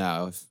occurs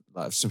now.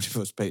 If somebody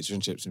puts pizza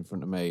and chips in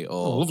front of me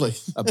Oh, or lovely.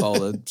 a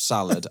bowl of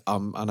salad, I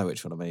know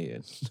which one I'm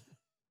eating.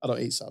 I don't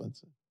eat salad.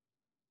 So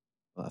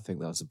I think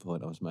that was the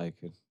point I was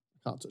making.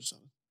 I can't touch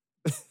salad.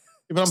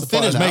 Yeah, but I'm The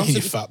thinner fire's now. making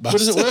you so- fat But it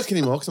doesn't bastard. work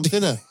anymore because I'm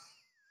thinner.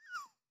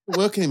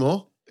 Doesn't work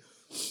anymore.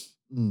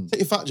 Mm.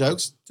 Take your fat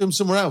jokes, do them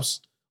somewhere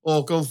else.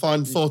 Or go and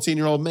find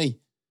 14-year-old me.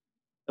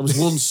 There was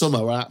one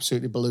summer where I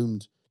absolutely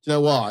ballooned. Do you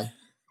know why?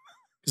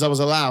 Because I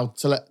was allowed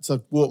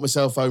to walk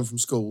myself home from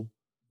school,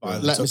 By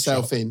the let tuck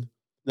myself shop. in.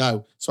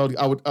 No. So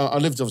I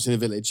lived obviously in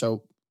a village,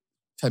 so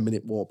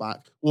 10-minute walk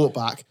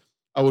back.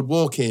 I would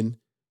walk in,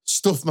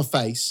 stuff my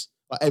face.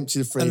 like empty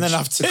the fridge, And then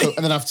have tea.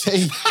 and then have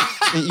tea.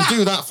 You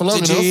do that for long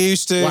Did enough. you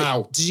used to?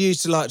 Wow. Did you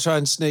used to like try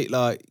and sneak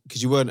like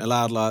because you weren't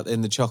allowed like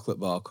in the chocolate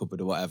bar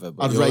cupboard or whatever?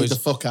 But I'd you raid always, the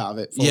fuck out of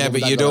it. before yeah, Mum and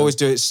but Dad you'd got always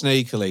home. do it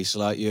sneakily. So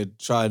like you'd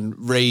try and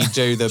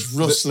redo the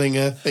rustling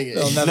a thing.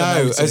 They'll never no,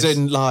 notice. as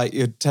in like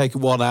you'd take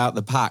one out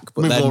the pack,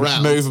 but Move then them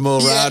around. move them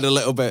all Yeah. around a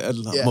little bit, and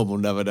like, Yeah. Mum will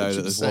never know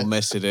that there's 100%. one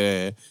missing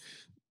here.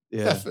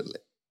 Yeah, Definitely.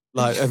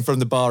 like and from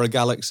the bar of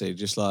Galaxy,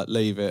 just like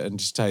leave it and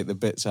just take the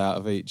bits out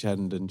of each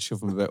end and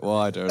shove them a bit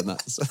wider, and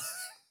that's.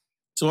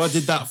 So I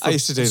did that for I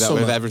used to do that summer.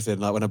 with everything,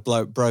 like when I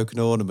broke an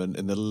ornament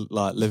in the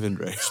like living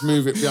room. Just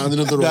move it behind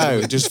another No,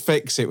 ornament. just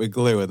fix it with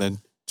glue and then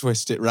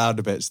twist it round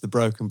a bit so the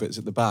broken bits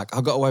at the back.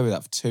 I got away with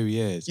that for 2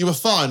 years. You were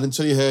fine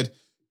until you heard,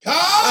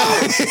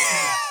 Carl!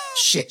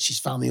 Shit, she's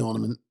found the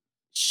ornament.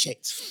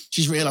 Shit.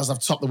 She's realised I've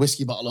topped the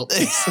whiskey bottle up.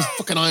 There's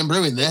fucking iron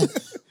brew in there.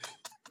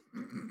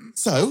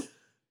 So,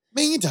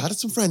 me and your dad had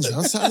some friends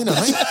around Saturday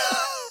night.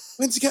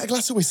 Went to get a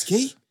glass of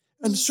whiskey.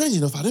 And strange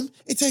enough, Adam,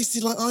 it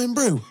tasted like iron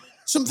brew.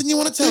 Something you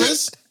want to tell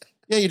us?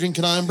 Yeah, you're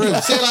drinking iron brew.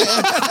 See you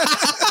later.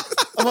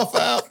 I'm off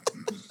out.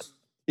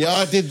 Yeah,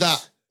 I did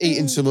that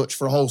eating too much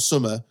for a whole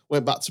summer.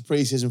 Went back to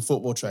pre-season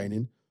football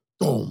training.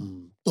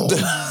 Dum, dum,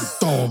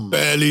 dum.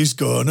 Belly's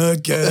gonna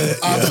get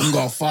Adam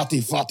got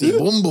fatty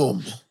boom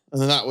boom.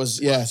 And then that was,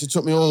 yeah, so it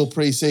took me all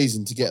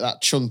pre-season to get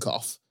that chunk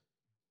off.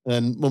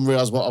 And Mum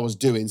realised what I was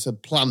doing, so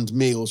planned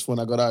meals for when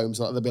I got home.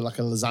 So there'd be like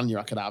a lasagna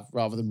I could have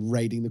rather than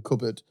raiding the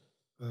cupboard.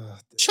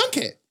 Chuck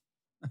it.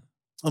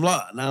 I'm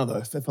like that now, though.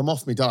 If I'm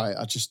off my diet,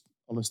 I just,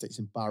 honestly, it's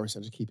embarrassing.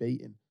 I just keep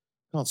eating.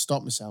 Can't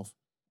stop myself.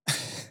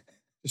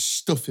 Just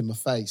stuff in my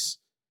face.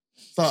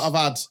 So I've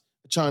had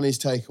a Chinese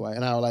takeaway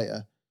an hour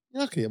later.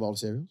 Yeah, I can eat a bowl of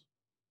cereals.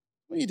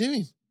 What are you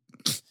doing?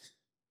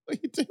 What are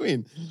you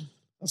doing?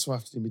 That's why I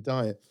have to do my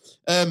diet.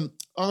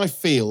 I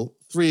feel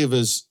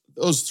us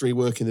three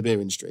work in the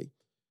beer industry.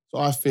 So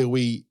I feel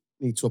we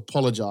need to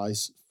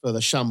apologise for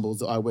the shambles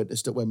that I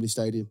witnessed at Wembley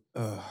Stadium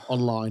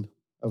online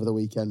over the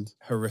weekend.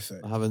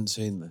 Horrific. I haven't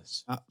seen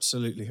this.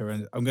 Absolutely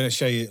horrendous. I'm going to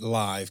show you it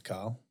live,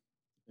 Carl,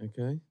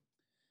 Okay.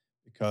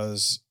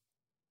 because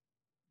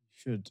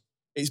you should.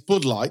 It's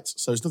Bud Light,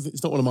 so it's nothing.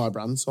 It's not one of my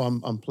brands. So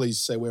I'm pleased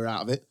to say we're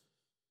out of it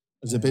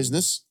as a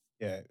business.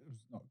 Yeah, it was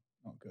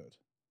not good.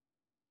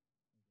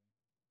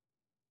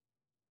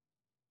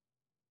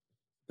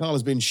 Carl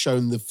has been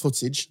shown the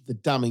footage, the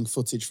damning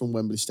footage from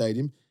Wembley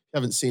Stadium. If you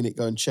haven't seen it,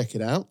 go and check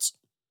it out.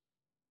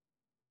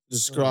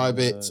 Describe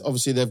it.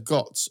 Obviously, they've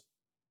got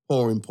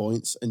pouring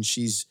points, and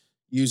she's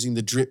using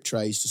the drip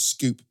trays to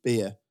scoop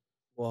beer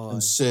Why?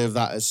 and serve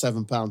that at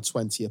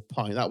 £7.20 a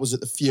pint. That was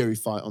at the Fury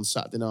fight on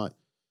Saturday night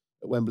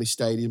at Wembley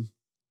Stadium.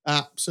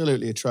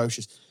 Absolutely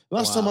atrocious.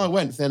 Last time I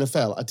went for the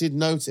NFL, I did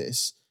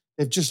notice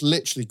they've just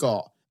literally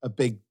got a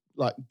big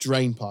like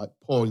drain pipe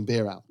pouring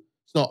beer out.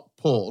 It's not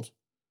poured.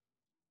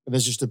 And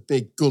there's just a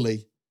big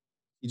gully.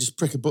 You just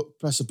press a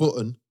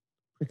button,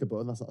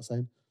 that's not the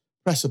same.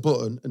 Press a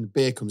button and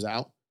beer comes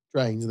out,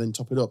 drains, and then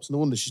top it up. So no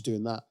wonder she's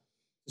doing that.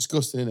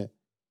 Disgusting, isn't it?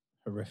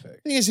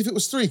 Horrific. Thing is, if it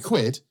was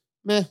 £3,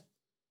 meh,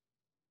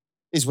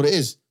 is what it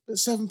is. But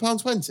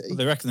 £7.20, Well,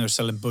 they reckon they're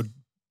selling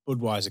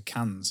Budweiser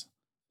cans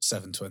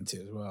 $7.20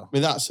 as well. I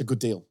mean, that's a good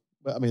deal.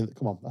 But I mean,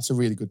 come on, that's a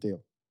really good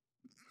deal.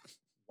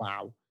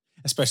 Wow.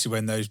 Especially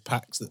when those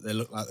packs that they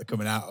look like they're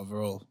coming out of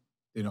are all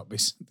not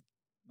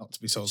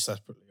to be sold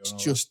separately. It's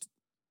just,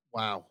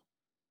 wow.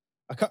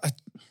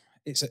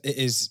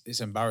 It's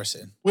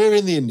embarrassing. We're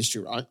in the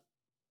industry, right?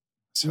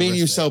 It's Me and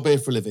you horrific. sell beer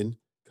for a living.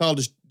 Carl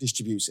just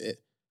distributes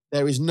it.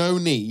 There is no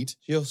need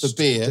Just for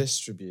beer.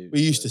 distribute.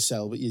 We used to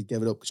sell, but you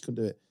gave it up because you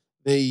couldn't do it.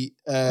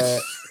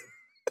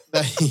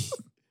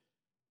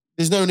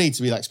 There's no need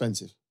to be that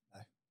expensive.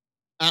 No.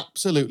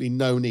 Absolutely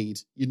no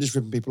need. You're just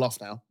ripping people off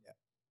now. Yeah.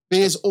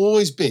 Beer's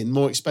always been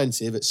more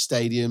expensive at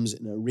stadiums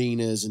and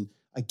arenas, and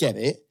I get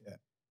it. Yeah.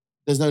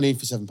 There's no need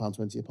for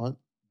 £7.20 a pint.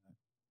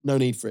 No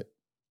need for it.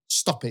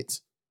 Stop it.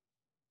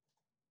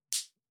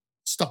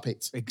 Stop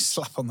it. Big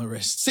slap on the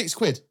wrist.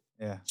 £6.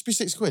 Yeah, Should be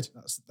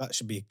 £6. that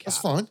should be a cap. That's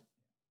fine.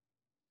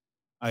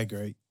 I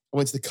agree. I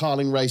went to the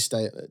Carling race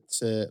day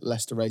at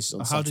Leicester Races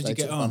on How Saturday. did you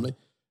get took the on? family.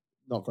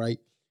 Not great.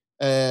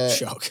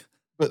 Shock.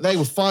 But they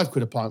were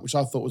 £5 a pint, which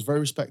I thought was very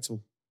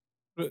respectable.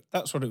 But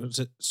that's what it was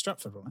at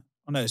Stratford, wasn't it?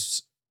 Oh, no,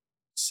 it's...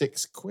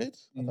 £6?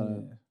 Yeah.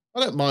 I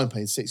don't mind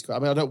paying £6. I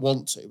mean, I don't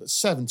want to, but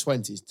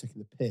 £7.20 is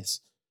taking the piss.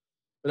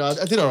 But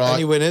I did all right.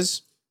 Any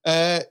winners?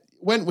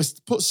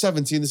 Put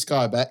 70 in the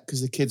Sky Bet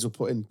because the kids were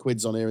putting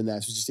quids on here and there,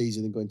 so it's just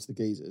easier than going to the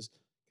geezers.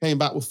 Came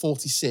back with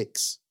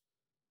 46.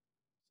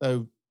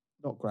 So,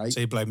 not great. So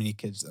you're blaming your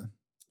kids then?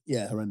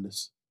 Yeah,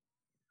 horrendous.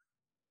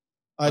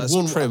 I had That's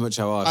one, pretty much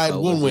how I I had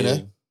felt one with winner.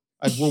 you.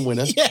 I had one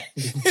winner. Yeah,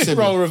 Similar.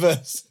 role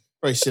reverse.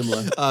 Very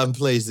similar. I'm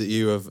pleased that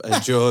you have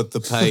endured the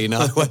pain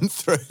I went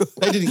through.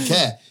 They didn't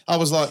care. I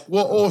was like,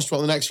 what horse do you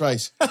want the next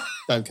race?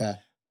 Don't care.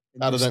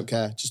 Dad, I don't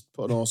care. Just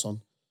put an horse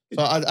on.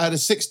 So I had a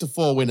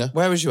 6-4 winner.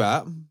 Where was you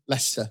at?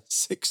 Leicester.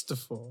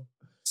 6-4.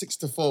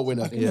 6-4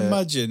 winner. I can Yeah.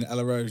 imagine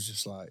Ella Rose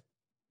just like,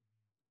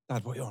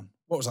 Dad, what are you on?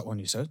 What was that one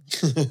you said?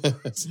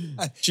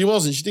 She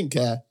wasn't. She didn't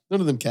care. None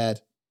of them cared.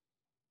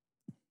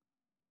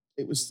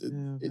 It was Yeah,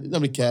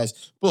 nobody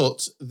cares. But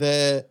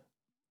To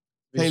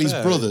be Haley's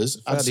fair, brothers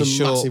it's a had fairly some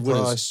short massive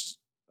winners. price.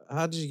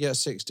 How did you get a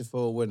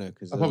 64 winner?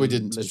 Because I probably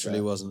didn't, to be Literally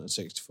fair. wasn't a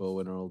 64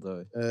 winner all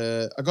day.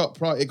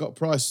 It got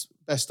price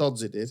best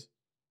odds. It did.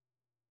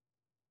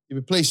 You'd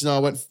be pleased to know I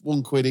went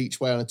 £1 each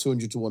way on a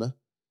 200 to 1.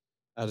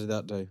 How did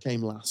that do?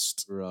 Came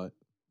last. Right.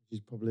 Which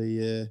is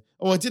probably.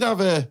 I did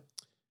have a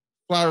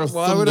Flower of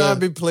Why Thunder. would I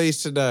be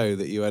pleased to know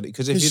that you had it?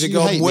 Because if 'Cause you'd you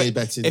have hate gone me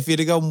betting. if you'd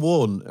have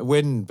gone a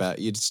win bet,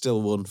 you'd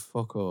still won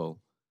fuck all.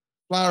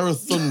 Flower of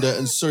Thunder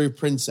and Surrey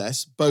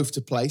Princess both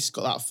to place.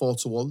 Got that 4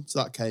 to 1, so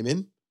that came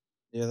in.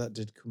 Yeah, that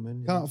did come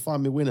in. Can't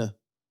find my winner.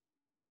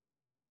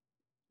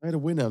 I had a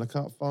winner and I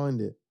can't find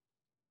it.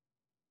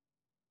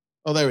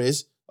 Oh, there it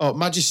is. Oh,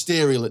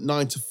 Magisterial at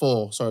 9 to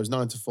 4. Sorry, it was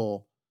 9 to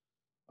 4.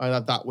 I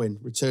had that win.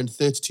 Returned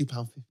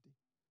 £32.50.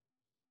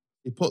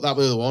 He put that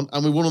with the other one,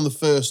 and we won on the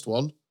first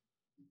one, which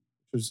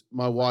was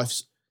my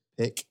wife's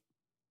pick.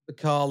 The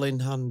Carlin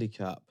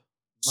Handicap.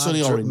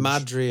 Sunny Orange.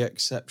 Madry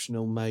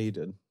Exceptional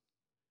Maiden.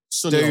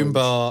 Sunny Orange.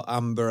 Doombar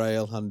Amber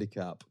Ale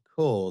Handicap.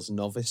 Cause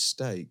Novice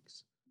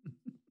Stakes.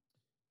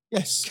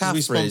 Yes, 'cause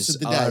we Caffrey's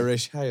sponsored the day.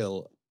 Irish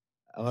Ale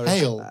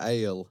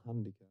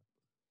Handicap.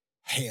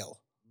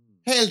 Hail.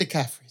 Hail the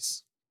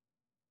Caffreys.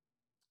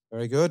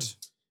 Very good.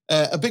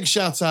 A big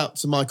shout out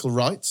to Michael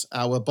Wright,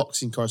 our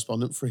boxing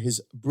correspondent, for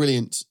his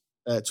brilliant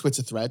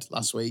Twitter thread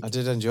last week I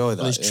did enjoy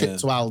that. on his trip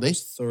to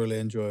Aldi. Thoroughly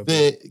enjoyable.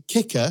 The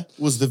kicker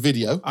was the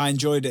video. I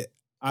enjoyed it.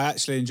 I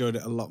actually enjoyed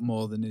it a lot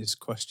more than his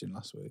question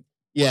last week.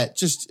 Yeah,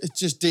 just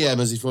DM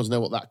us if you want to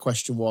know what that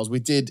question was. We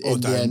did, Or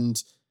in the don't.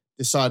 end,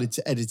 decided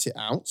to edit it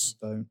out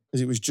So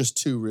because it was just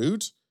too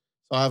rude. So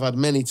I've had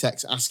many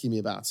texts asking me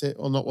about it.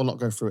 We'll not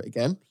go through it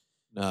again.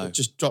 No. But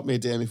just drop me a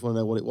DM if you want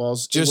to know what it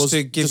was. It Just was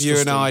to give you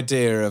an disgusting.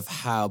 idea of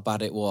how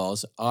bad it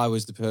was, I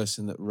was the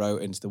person that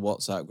wrote into the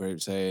WhatsApp group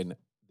saying,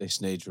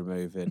 this needs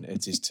removing.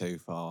 It is too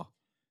far.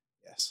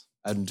 yes.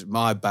 And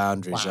my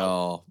boundaries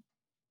Wow.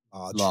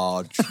 are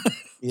large.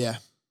 Yeah.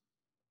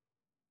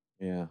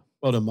 Yeah.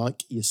 Well done,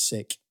 Mike. You're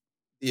sick.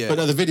 Yeah. But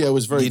no, the video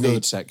was very you good.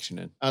 need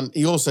sectioning. And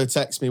he also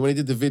texted me when he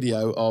did the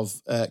video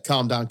of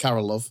Calm Down,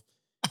 Carol Love,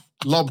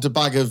 lobbed a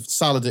bag of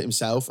salad at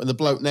himself, and the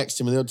bloke next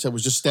to him in the other table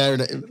was just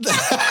staring at him.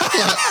 Like,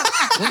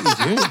 what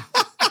are you doing?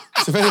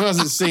 So if anyone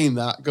hasn't seen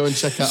that, go and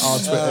check out our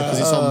Twitter because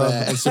it's on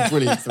there. It's a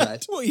brilliant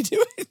thread. What are you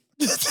doing?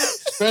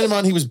 Bear in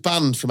mind, he was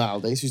banned from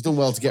Aldi, so he's done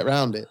well to get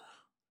around it.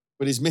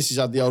 But his missus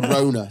had the old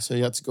Rona, so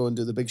he had to go and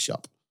do the big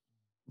shop.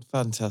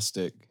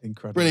 Fantastic.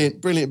 Incredible.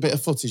 Brilliant bit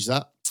of footage,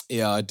 that.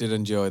 Yeah, I did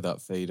enjoy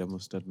that feed, I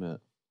must admit.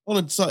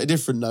 On a slightly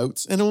different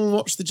note, anyone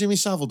watch the Jimmy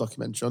Savile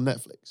documentary on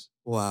Netflix?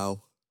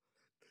 Wow.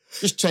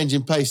 Just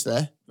changing pace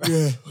there.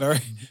 Yeah. Very.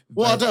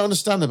 What I don't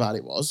understand about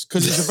it was,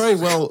 because it's a very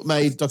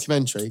well-made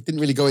documentary,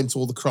 didn't really go into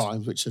all the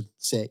crimes, which are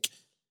sick,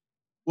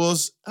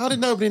 was how did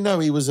nobody know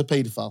he was a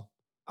paedophile?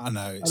 I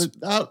know.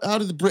 How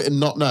did the Britain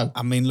not know?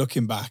 I mean,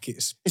 looking back,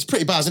 it's It's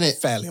pretty bad, isn't it?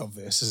 fairly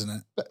obvious, isn't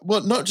it? But,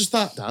 well, not just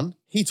that, Dan.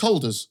 He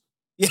told us.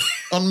 Yeah.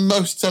 On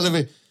most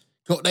television.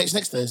 Court dates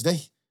next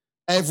Thursday.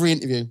 Every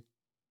interview.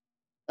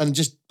 And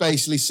just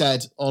basically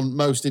said on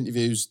most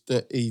interviews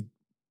that he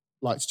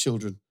likes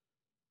children.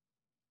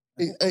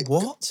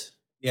 What?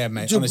 Yeah,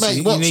 mate. Just, Honestly,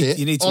 mate, watch it.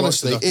 you need to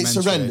Honestly, watch the it's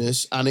documentary.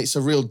 horrendous and it's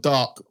a real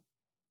dark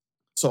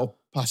sort of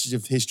passage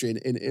of history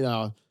in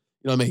our, you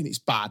know what I mean? It's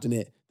bad, isn't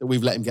it? That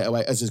we've let him get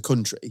away as a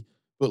country.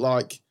 But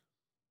like,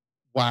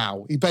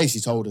 wow. He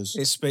basically told us.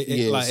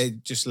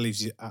 It just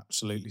leaves you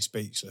absolutely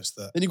speechless.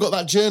 That Then you've got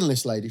that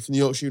journalist lady from the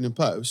Yorkshire Evening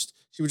Post.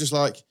 She was just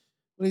like,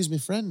 well, he's my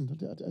friend.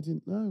 I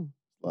didn't know.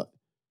 Like,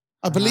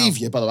 I believe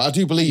you, by the way. I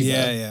do believe you.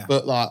 Yeah.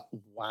 But like,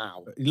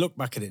 wow. But you look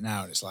back at it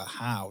now, and it's like,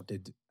 how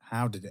did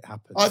it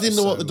happen? I didn't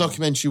know what the So,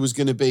 documentary was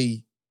going to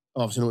be.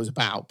 Obviously, I know what it was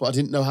about, but I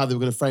didn't know how they were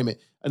going to frame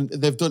it. And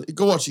they've done.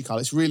 Go watch it, Carl.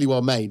 It's really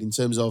well made in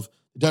terms of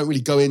they don't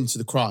really go into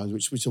the crimes,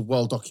 which are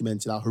well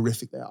documented how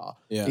horrific they are.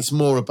 Yeah. It's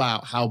more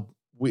about how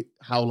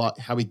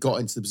he got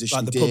into the position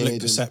like the he did. public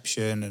and-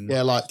 perception and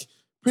yeah, like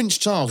Prince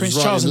Charles. Prince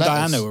was Charles and writing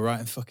letters Diana were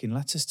writing fucking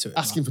letters to him,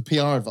 asking like, for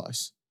PR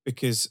advice.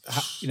 because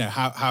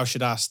how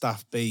should our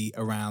staff be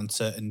around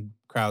certain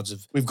crowds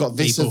of We've got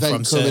this people event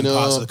from certain coming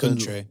parts up. of the and-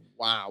 country?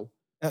 wow,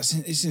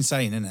 It's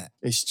insane, isn't it?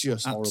 it's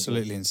just horrible.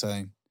 Absolutely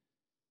insane.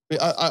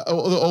 But I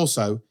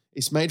also,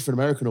 it's made for an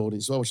American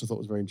audience as well, which I thought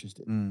was very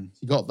interesting. Mm.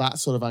 You got that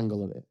sort of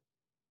angle of it.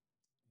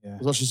 Yeah. I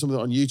was watching something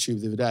on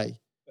YouTube the other day.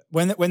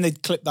 When they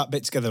clipped that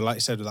bit together, like you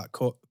said, with that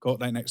court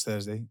date next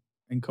Thursday,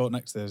 in court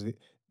next Thursday,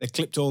 they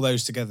clipped all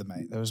those together,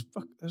 mate. There was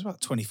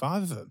about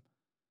 25 of them.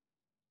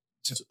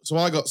 So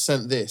I got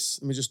sent this.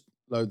 Let me just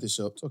load this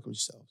up. Talk about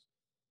yourselves.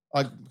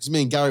 Because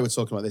me and Gary were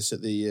talking about this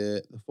at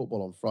the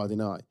football on Friday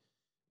night.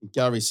 And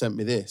Gary sent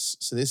me this.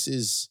 So this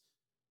is,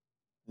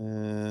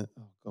 oh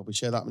God, we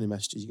share that many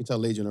messages. You can tell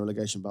Leeds are in a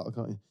relegation battle,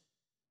 can't you?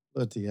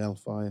 Bloody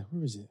hellfire.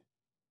 Where is it?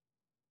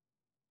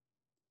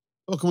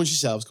 Talk amongst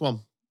yourselves. Come on.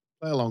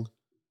 Play along.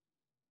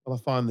 While I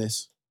find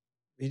this.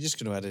 You're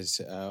just going to edit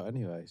it out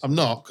anyway. I'm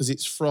not, because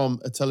it's from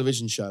a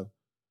television show.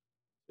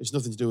 It's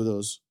nothing to do with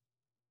us.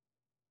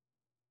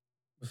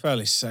 We're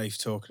fairly safe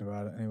talking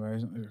about it anyway.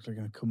 He's not really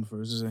going to come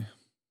for us, is he?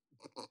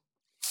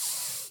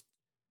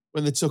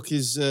 when they took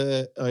his.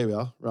 Here we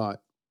are. Right.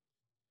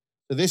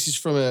 So this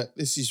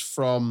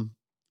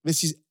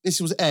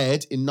was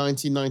aired in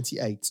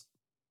 1998.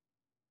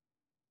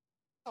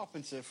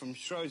 Carpenter from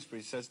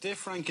Shrewsbury says, Dear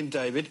Frank and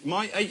David,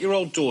 my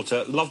 8-year-old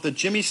daughter loved the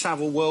Jimmy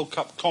Savile World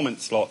Cup comment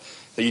slot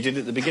that you did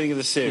at the beginning of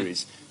the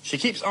series. She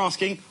keeps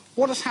asking,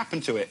 what has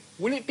happened to it?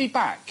 Will it be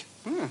back?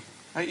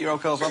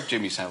 8-year-old girls love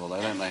Jimmy Savile,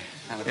 though, don't they?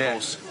 And of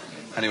course...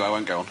 Anyway, I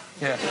won't go on.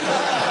 Yeah.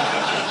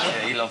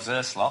 Yeah, he loves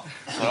her slot.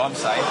 That's what I'm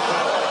saying.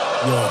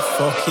 You're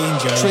fucking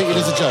joking. Treated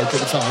as a joke at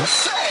the time.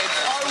 Said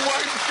I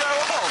won't go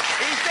on.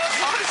 He does.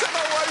 I said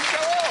I won't go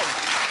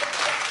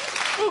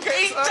on.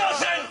 He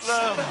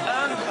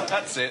doesn't.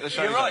 That's it. The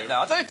show's You're right over.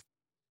 now. I don't.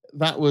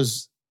 That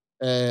was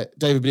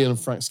David Beale and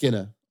Frank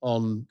Skinner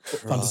on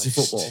Fantasy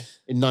Football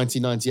in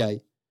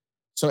 1998.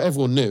 So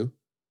everyone knew.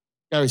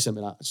 Gary sent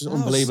me that. It's just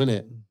unbelievable,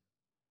 isn't it?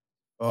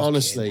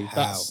 Honestly,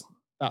 hell.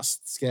 that's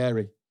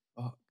scary.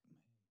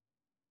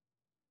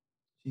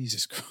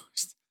 Jesus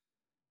Christ.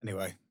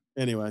 Anyway,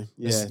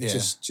 yeah, Yeah.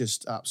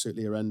 just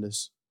absolutely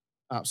horrendous.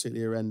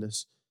 Absolutely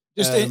horrendous.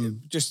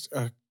 Just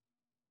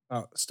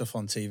about stuff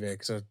on TV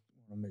because I want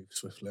to move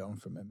swiftly on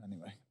from him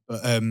anyway.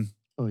 But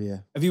Oh yeah.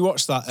 have you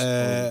watched that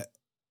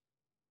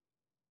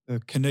the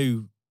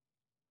canoe?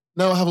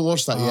 No, I haven't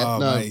watched that yet. Oh,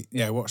 No. mate.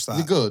 Yeah, watch that.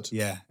 Is it good?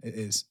 Yeah, it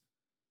is.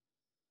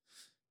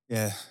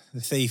 Yeah,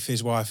 The Thief,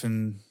 His Wife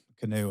and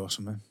Canoe or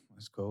something.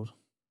 It's called.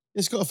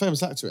 It's got a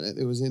famous actor in it.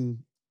 It was in.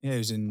 Yeah, it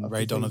was in I Ray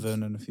think-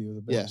 Donovan and a few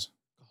other bits.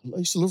 I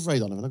used to love Ray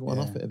Donovan. I got one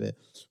Yeah. off it a bit.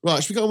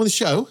 Right, should we get on with the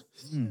show?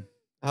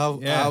 How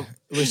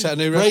we set a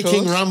new record?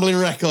 Breaking rambling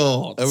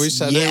records. Are we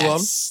set a new one?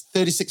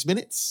 36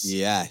 minutes.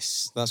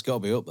 Yes, that's got to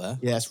be up there.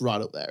 Yeah, it's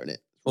right up there, isn't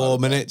it? 4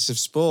 minutes of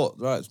sport.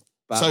 Right.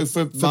 So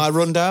for my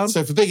rundown.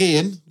 So for Big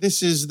Ian,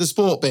 this is the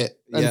sport bit.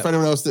 And Yeah. for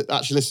anyone else that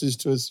actually listens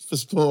to us for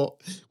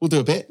sport, we'll do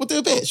a bit. We'll do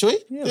a bit, shall we?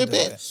 Yeah, do we'll a do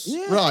bit. it.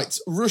 Yeah. Right.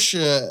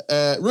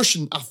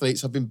 Russian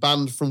athletes have been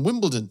banned from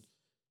Wimbledon.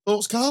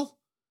 Thoughts, Carl?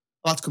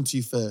 I'd like to come to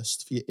you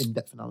first for your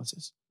in-depth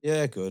analysis.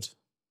 Yeah, good.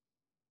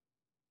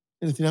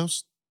 Anything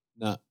else?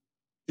 No.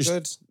 Just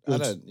Good.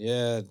 good. I don't.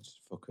 Yeah, just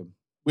fuck them.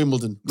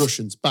 Wimbledon,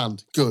 Russians,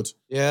 banned. Good.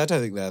 Yeah, I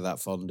don't think they're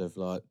that fond of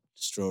like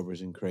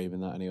strawberries and cream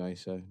and that anyway.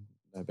 So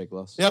no big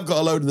loss. They have got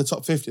a load in the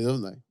top 50,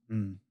 haven't they?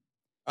 Mm.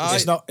 I-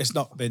 It's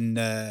not been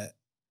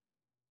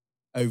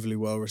overly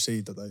well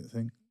received, I don't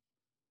think.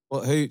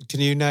 What? Who? Can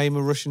you name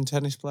a Russian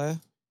tennis player?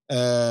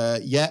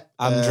 Yeah.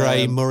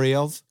 Andrei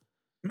Muryov.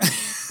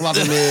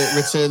 Vladimir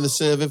Return the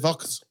Server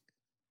Vox.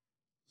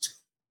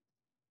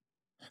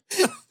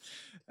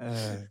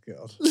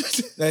 God.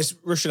 There's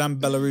Russian and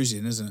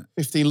Belarusian, isn't it?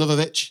 15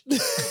 Lovovich.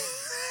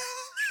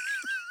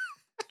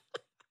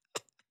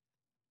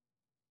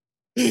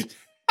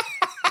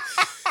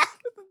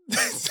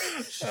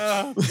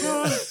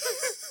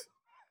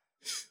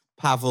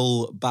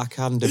 Pavel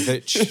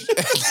Bakhandovich.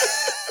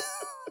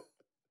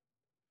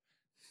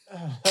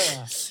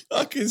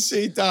 I can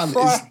see Dan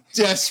is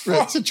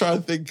desperate to try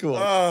and think of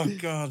one. Oh,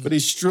 God. But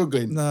he's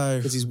struggling No.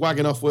 because he's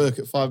wagging off work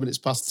at 5 minutes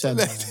past 10.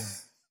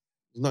 He's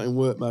not in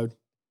work mode.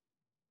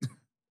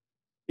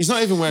 He's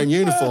not even wearing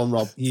uniform,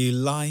 Rob. You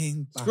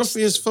lying bastard.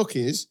 Scruffy as fuck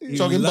he is. You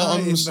Jogging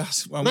lying bottoms.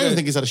 bastard. I don't even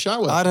think he's had a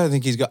shower. I don't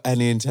think he's got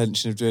any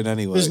intention of doing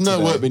any work. There's no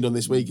today. work being done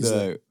this week, is No.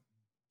 there?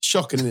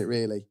 Shocking, isn't it,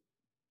 really?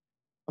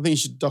 I think he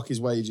should dock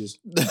his wages.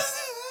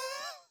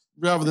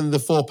 Rather than the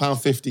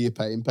 £4.50 you're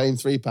paying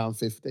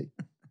 £3.50.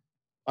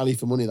 Value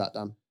for money, that,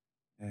 Dan.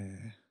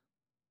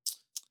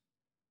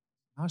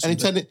 Nice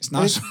Any, under- it's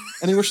nice.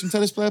 any Russian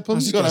tennis player I puns?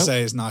 was You just going got to out?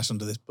 say it's nice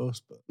under this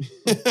bus, but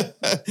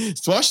It's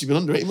twice you've been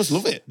under it. You must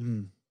love it.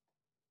 Mm.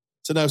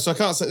 So no, so I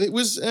can't say it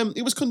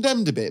was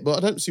condemned a bit, but I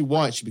don't see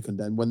why it should be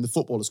condemned when the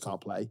footballers can't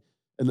play.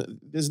 And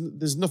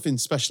there's nothing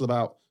special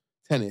about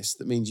tennis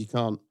that means you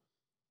can't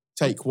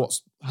take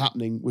what's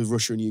happening with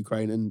Russia and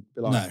Ukraine and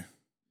be like, no.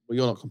 well,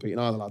 you're not competing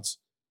either, lads.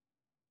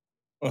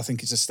 Well, I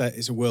think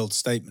it's a world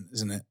statement,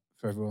 isn't it,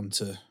 for everyone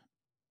to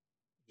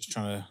just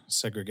trying to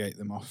segregate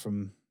them off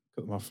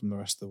cut them off from the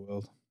rest of the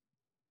world.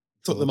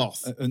 Cut them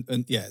off.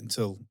 And yeah,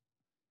 until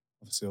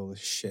obviously all this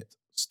shit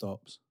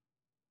stops.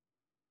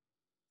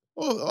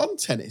 Well, on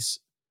tennis,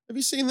 have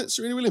you seen that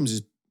Serena Williams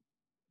has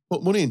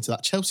put money into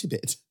that Chelsea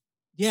bid?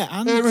 Yeah,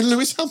 and Her and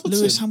Lewis Hamilton.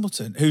 Lewis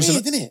Hamilton, Weird,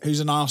 isn't it? who's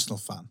an Arsenal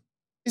fan.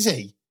 Is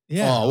he?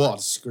 Yeah, Oh, what a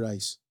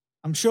disgrace.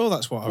 I'm sure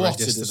that's what I read What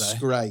a yesterday.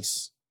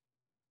 disgrace.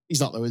 He's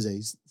not though, is he?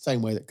 He's the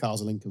same way that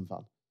Carl's a Lincoln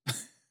fan.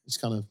 He's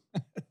kind of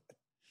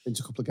been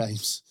to a couple of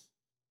games.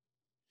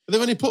 But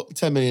they've only put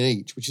 10 million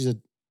each, which is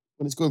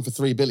when it's going for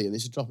 3 billion, they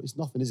should drop it. It's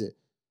nothing, is it?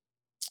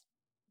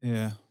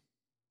 Yeah,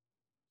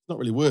 It's not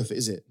really worth it,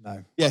 is it?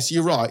 no. Yes,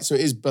 you're right. So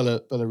it is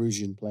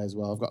Belarusian player as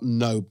well. I've got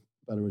no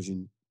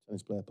Belarusian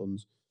tennis player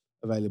puns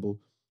available.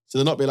 So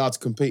they'll not be allowed to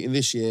compete in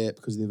this year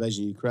because of the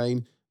invasion of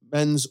Ukraine.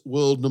 Men's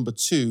world number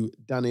 2,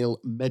 Daniil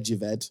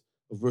Medvedev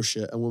of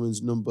Russia, and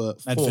women's number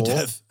 4,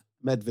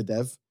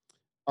 Medvedev.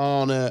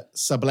 Anna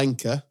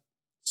Sablenka,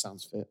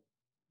 sounds fit,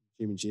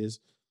 human cheers,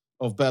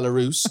 of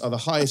Belarus are the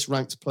highest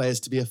ranked players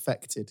to be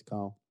affected,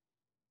 Carl.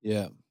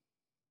 Yeah.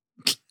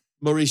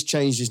 Murray's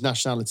changed his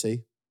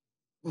nationality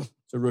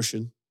to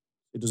Russian.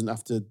 He doesn't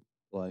have to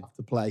Play.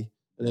 play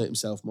and hurt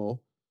himself more.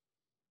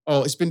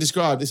 Oh, it's been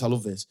described, I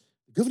love this.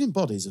 The governing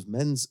bodies of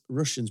men's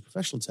Russians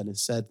professional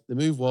tennis said the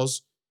move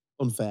was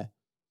unfair.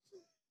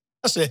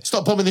 That's it.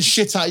 Stop bombing the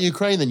shit out of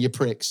Ukraine then, you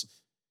pricks.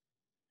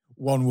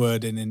 One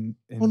word in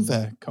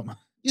Unfair. comment.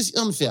 It's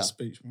unfair.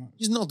 Speech marks.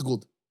 It's not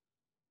good.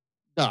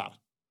 Nah.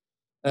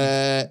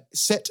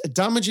 Set a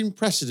damaging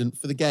precedent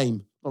for the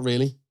game. Not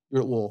really.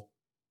 You're at war.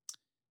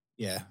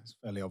 Yeah, it's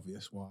fairly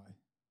obvious why.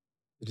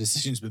 The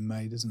decision's been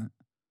made, isn't it?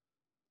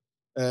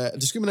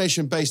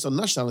 Discrimination based on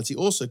nationality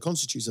also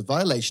constitutes a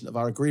violation of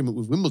our agreement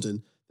with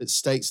Wimbledon that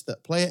states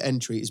that player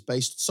entry is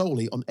based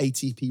solely on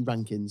ATP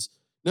rankings.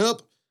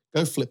 Nope.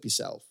 Go flip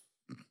yourself.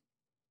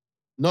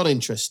 Not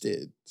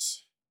interested.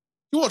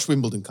 You watch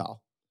Wimbledon,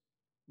 Carl?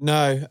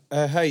 No,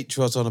 H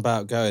was on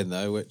about going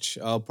though, which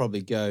I'll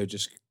probably go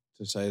just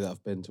to say that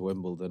I've been to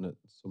Wimbledon at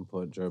some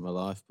point during my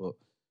life, but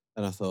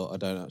then I thought I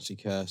don't actually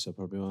care, so I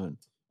probably won't.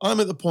 I'm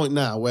at the point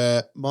now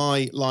where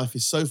my life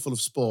is so full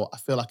of sport, I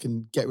feel I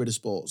can get rid of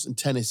sports, and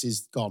tennis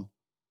is gone.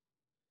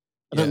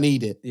 I don't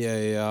need it.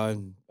 Yeah,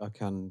 I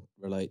can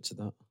relate to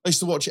that. I used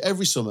to watch it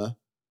every summer,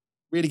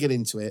 really get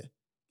into it,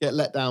 get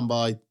let down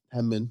by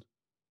Henman.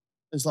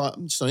 It's like,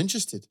 I'm just not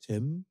interested.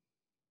 Tim?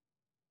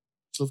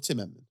 Just love Tim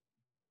Henman.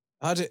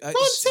 I just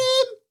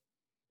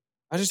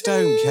Tim!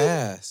 don't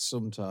care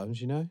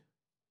sometimes, you know?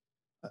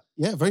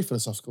 Yeah, very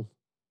philosophical.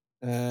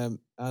 And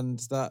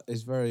that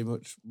is very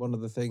much one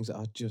of the things that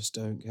I just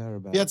don't care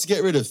about. You had to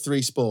get rid of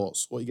 3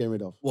 sports. What are you getting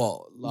rid of?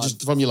 What? Like,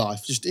 Just from your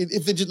life. Just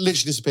if they just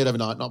literally disappeared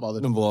overnight, not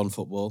bothered. number 1,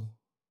 football.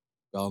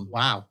 Gone.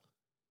 Wow.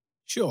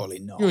 Surely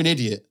not. You're an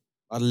idiot.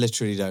 I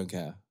literally don't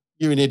care.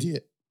 You're an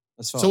idiot.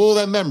 That's fine. So all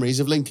their memories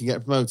of Lincoln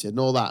getting promoted and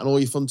all that and all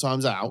your fun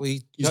times out, you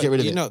just get rid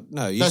of it.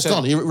 No, you That's said,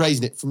 gone. You're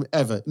erasing it from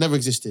ever. Never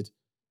existed.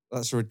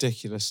 That's a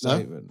ridiculous No?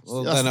 statement.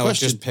 Well, That's then the I would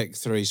question. just pick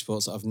 3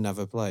 sports that I've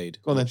never played.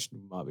 Go on then. Which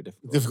might be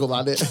difficult. Difficult,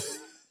 that, isn't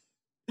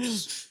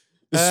it?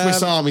 The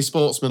Swiss Army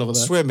sportsman over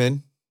there.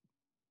 Swimming.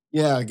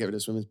 Yeah, I get rid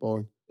of swimming. It's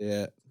boring.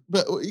 Yeah.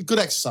 But good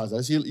exercise,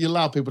 though. So you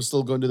allow people to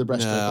still go and do the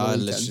breaststroke No, on I the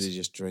weekends. literally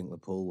just drink the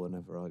pool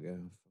whenever I go.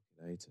 I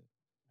fucking hate it.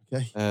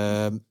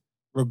 Okay.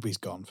 Rugby's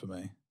gone for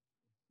me.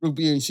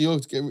 Rugby union. So you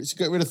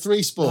get rid of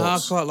 3 sports. No, I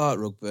quite like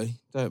rugby.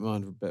 Don't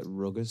mind a bit of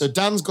ruggers. So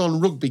Dan's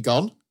gone, rugby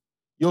gone.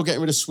 You're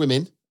getting rid of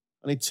swimming.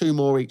 I need 2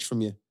 more each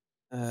from you.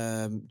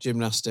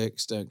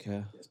 Gymnastics, don't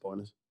care. Yes,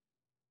 pointers.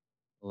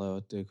 Although I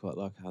do quite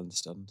like a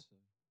handstand.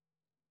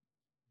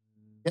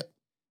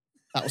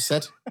 That was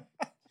said.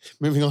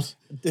 Moving on.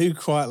 I do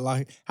quite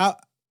like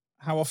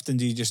how often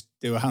do you just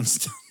do a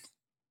handstand?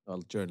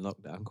 Well, during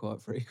lockdown, quite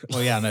frequently.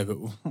 Well, yeah, I know,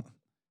 but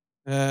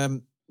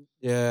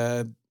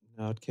Yeah,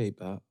 no, I'd keep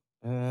that.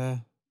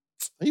 Are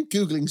you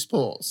Googling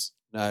sports?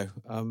 No,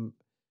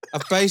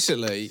 I've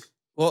basically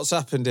what's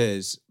happened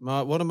is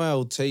one of my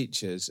old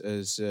teachers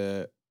has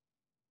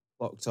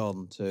locked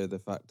on to the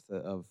fact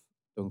that I've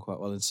done quite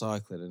well in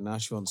cycling, and now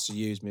she wants to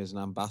use me as an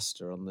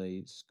ambassador on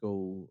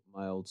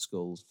my old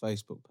school's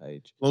Facebook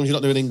page. As long as you're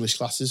not doing English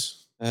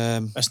classes.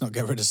 let's not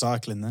get rid of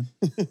cycling then.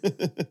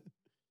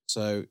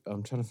 So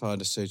I'm trying to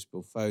find a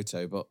suitable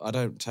photo, but I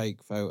don't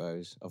take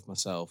photos of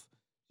myself.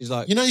 She's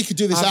like, You know you could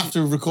do this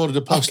after we've recorded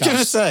a podcast. I was going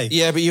to say.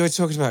 yeah, but you were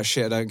talking about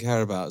shit I don't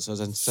care about, so I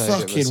was entertaining it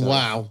Fucking myself.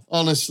 wow.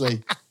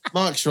 Honestly.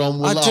 Mark Sharon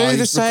will I do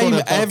the same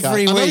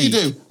every I know you week.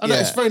 do. I know,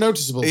 Yeah. it's very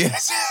noticeable.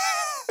 Yes.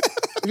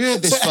 Have you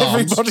heard this, To Farms?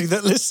 everybody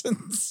that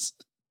listens.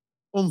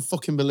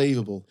 Unfucking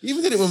believable. You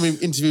even did it when we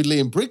interviewed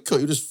Liam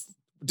Bridcut, who just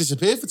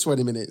disappeared for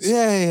 20 minutes.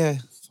 Yeah.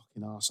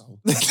 Fucking arsehole.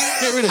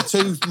 Get rid of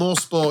 2 more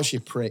sports, you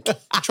prick.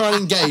 Try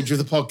and engage with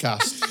the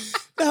podcast.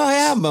 No, I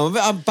am.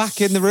 I'm back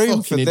in the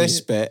room Fucking for this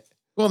idiot. bit.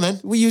 Go on then.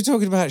 Well, you were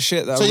talking about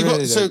shit that So I you've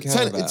really got don't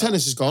care about.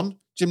 tennis is gone.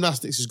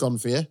 Gymnastics is gone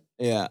for you.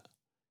 Yeah.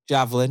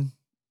 Javelin.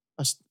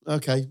 That's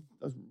okay.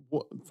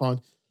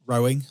 Fine.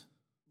 Rowing.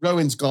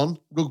 Rowing's gone.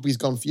 Rugby's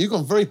gone for you. You've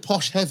gone very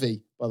posh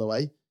heavy, by the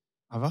way.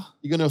 Have I?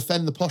 You're going to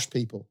offend the posh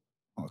people.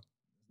 Oh,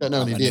 Don't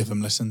know any, do any you? of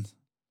them listen.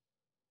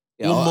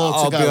 Yeah, One more to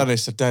I'll be go.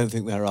 honest, I don't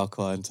think they're our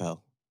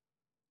clientele.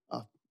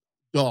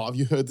 Oh, have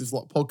you heard this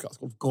podcast?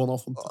 I've gone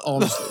off on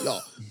honestly.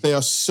 They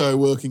are so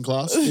working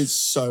class. It's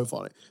so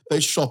funny.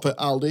 They shop at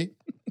Aldi.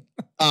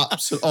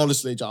 Absolutely,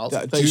 honestly, Giles.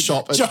 Yeah, They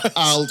shop at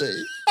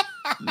Aldi.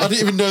 I didn't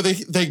even know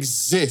they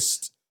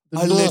exist.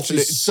 The North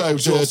is so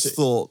dirty.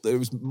 thought that it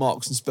was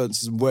Marks and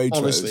Spencer's and Waitrose.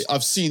 Honestly,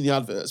 I've seen the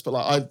adverts, but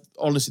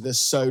honestly, they're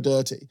so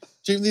dirty.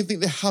 Do you even think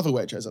they have a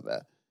Waitrose up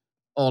there?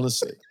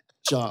 Honestly,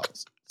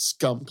 Giles,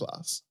 scum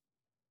class.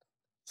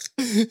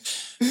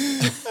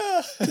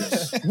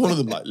 One of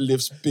them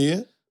lifts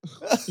beer.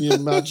 Can you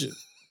imagine?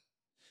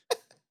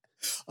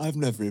 I've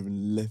never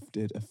even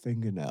lifted a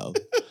fingernail.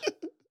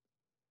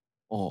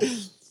 Oh,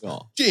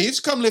 God. Jeeves,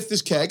 come lift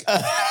this keg.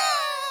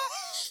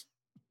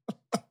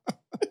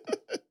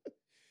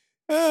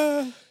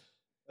 I'm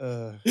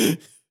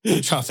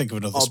trying to think of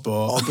another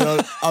sport.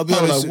 I'll be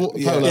honest. Polo,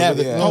 Yeah,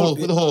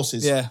 with the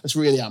horses. Yeah. Let's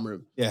really hammer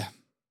him. Yeah.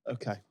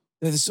 Okay.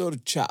 They're the sort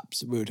of chaps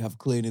that we would have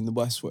cleaning the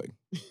West Wing.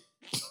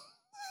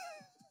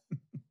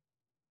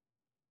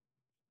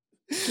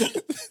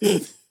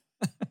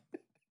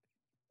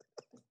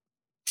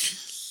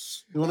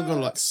 You want to go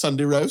on like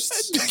Sunday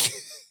roasts?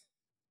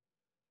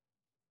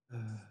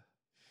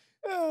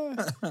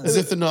 As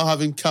if they're not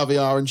having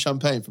caviar and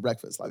champagne for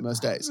breakfast like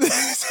most days.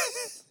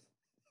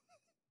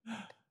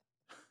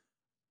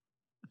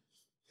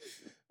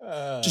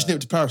 Just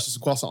nip to Paris for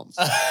some croissants.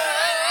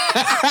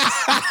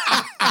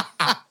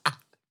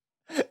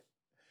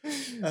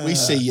 We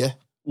see you,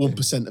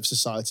 1% of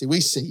society.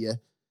 We see you.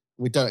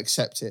 We don't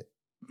accept it.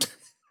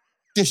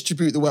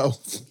 Distribute the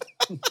wealth.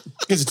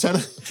 Here's a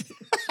tenner.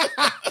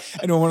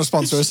 Anyone want to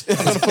sponsor us?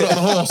 I've got to put it on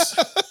a horse.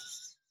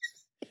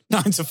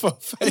 9 to 4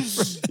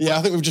 favourite. Yeah,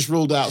 I think we've just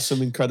ruled out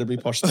some incredibly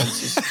posh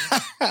sponsors.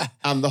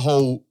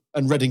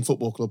 And Reading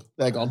Football Club.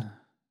 They're gone.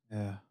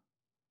 Yeah.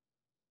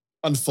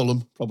 And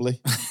Fulham,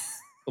 probably.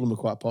 Fulham are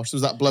quite posh. There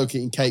was that bloke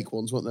eating cake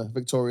once, wasn't there?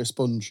 Victoria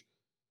Sponge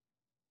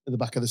in the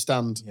back of the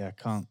stand. Yeah,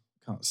 can't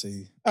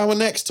see. Our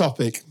next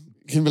topic.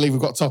 Can you believe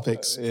we've got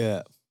topics?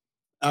 Yeah.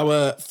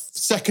 Our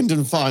second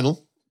and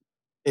final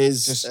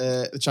is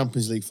the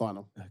Champions League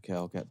final. Okay,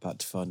 I'll get back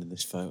to finding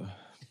this photo.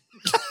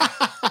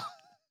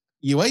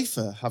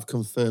 UEFA have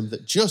confirmed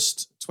that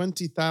just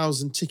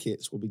 20,000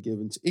 tickets will be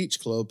given to each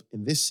club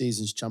in this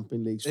season's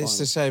Champions League final. It's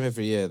the same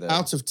every year, though.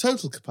 Out of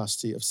total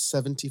capacity of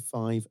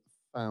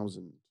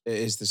 75,000. It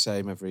is the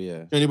same every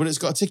year. Anybody that's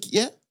got a ticket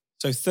yet?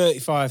 So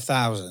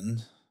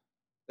 35,000.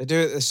 They do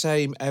it the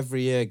same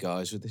every year,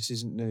 guys, but this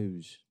isn't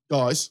news.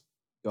 Guys,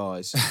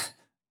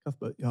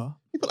 Cuthbert, yeah.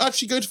 people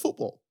actually go to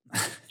football. I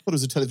thought it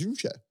was a television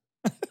show.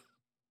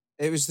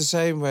 It was the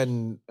same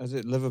when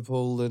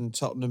Liverpool and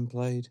Tottenham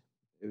played.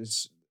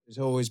 It's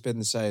always been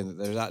the same that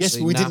there's actually Yes,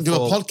 but we didn't do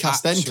a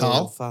podcast then, actual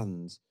Carl.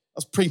 Fans.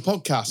 That's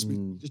pre-podcast.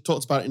 We just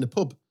talked about it in the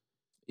pub.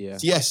 Yeah.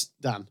 So yes,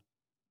 Dan.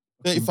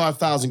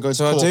 35,000 going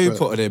So to I do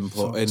corporate. put an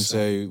input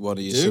into one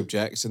of your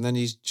subjects, and then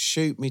you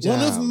shoot me down.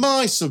 One of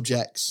my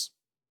subjects.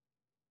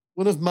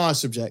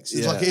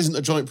 It's like it isn't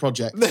a joint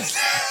project. We're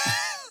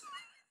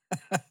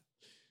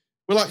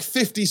like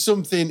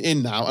 50-something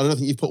in now. I don't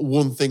think you've put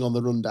one thing on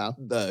the rundown.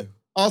 No.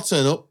 I'll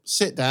turn up,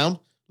 sit down,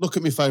 look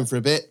at my phone for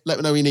a bit, let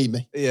me know you need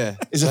me. Yeah.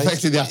 Is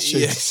effectively the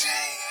attitude. Yes.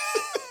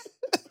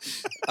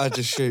 I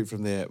just shoot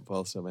from the air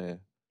whilst I'm here.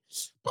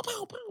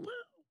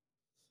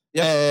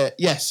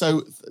 Yeah,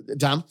 so,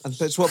 Dan. And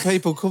that's what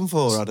people come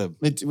for, Adam.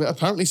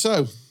 Apparently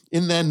so.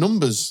 In their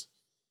numbers.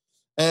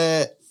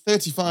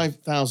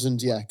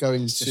 35,000,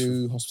 going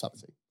to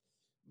hospitality.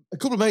 A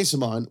couple of mates of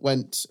mine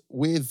went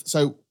with,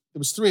 so there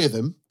was 3 of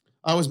them.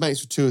 I was mates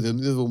with 2 of them.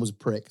 The other one was a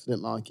prick. I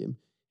didn't like him.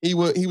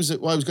 While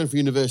I was going for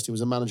university, was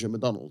a manager at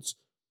McDonald's.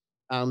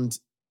 And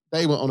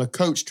they went on a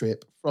coach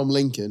trip from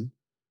Lincoln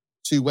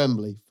to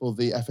Wembley for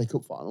the FA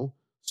Cup final.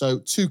 So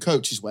 2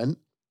 coaches went.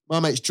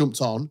 My mates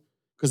jumped on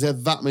because they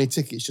had that many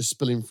tickets just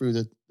spilling through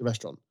the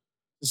restaurant.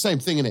 The same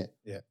thing, innit?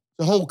 Yeah.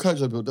 The whole coach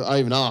that I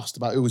even asked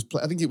about who was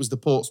playing, I think it was the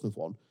Portsmouth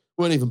one,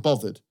 weren't even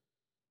bothered.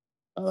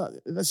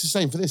 That's the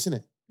same for this, isn't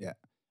it? Yeah.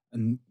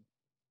 And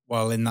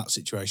while in that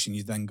situation,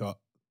 you've then got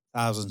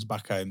thousands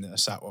back home that are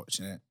sat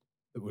watching it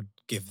that would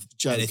give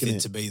anything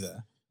to be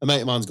there. A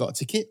mate of mine's got a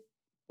ticket,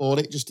 bought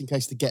it just in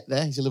case to get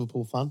there. He's a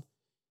Liverpool fan.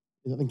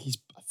 I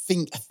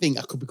think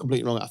I could be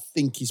completely wrong. I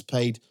think he's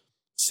paid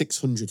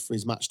 600 for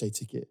his match day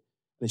ticket.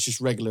 And it's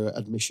just regular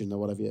admission or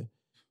whatever.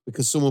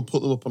 Because someone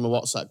put them up on the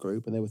WhatsApp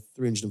group and they were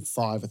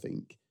 305, I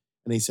think.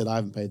 And he said, I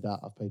haven't paid that.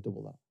 I've paid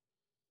double that.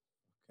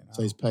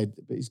 So he's paid,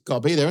 but he's got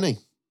to be there, isn't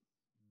he?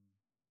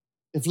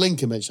 If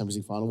Lincoln made Champions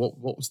League final,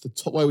 what was the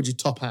top? Where would you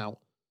top out?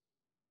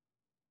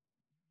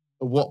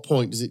 At what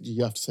point do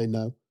you have to say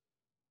no?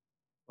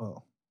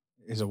 Well,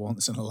 it is a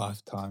once in a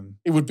lifetime.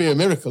 It would be a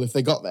miracle if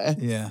they got there.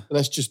 Yeah.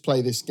 Let's just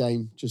play this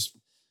game, just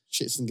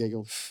shits and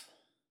giggles.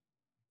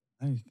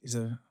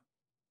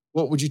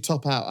 What would you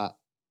top out at?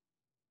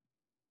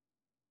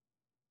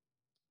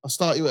 I'll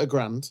start you at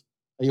 $1,000.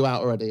 Are you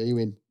out already? Are you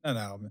in? No,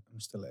 I'm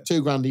still in.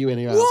 $2,000, are you in?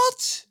 Are you out?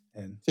 What?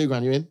 In.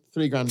 $2,000, you in?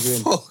 $3,000, you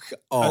in? Fuck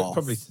off.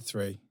 Probably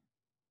 3.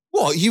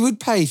 What? You would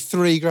pay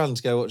 $3,000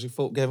 to go watch a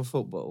game of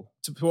football?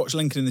 To watch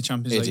Lincoln in the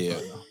Champions League.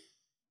 Idiot.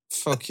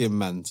 Fucking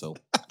mental.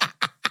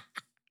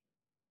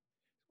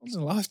 Once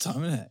in a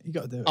lifetime, isn't it? You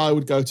got to do it. I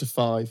would go to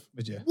 5.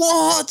 Would you?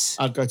 What?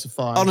 I'd go to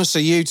 5.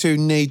 Honestly, you two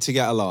need to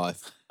get a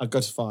life. I'd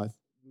go to 5.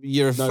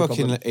 You're a No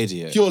fucking problem.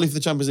 idiot. Purely for the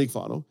Champions League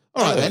final.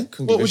 All right, then.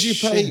 couldn't What give would a you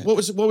pay? shit.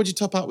 What would you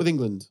top out with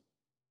England?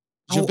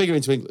 'Cause you're bigger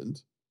into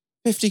England.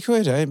 50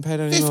 quid. I ain't paid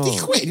any 50 more.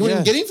 quid? You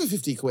wouldn't get in for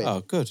 50 quid.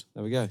 Oh, good.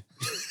 There we go.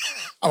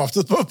 I'm off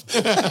to the pub.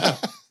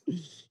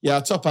 Yeah,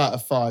 I'd top out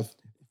at 5.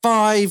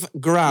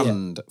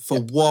 $5,000 for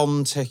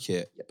one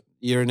ticket. Yep.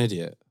 You're an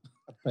idiot.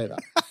 I'd pay that.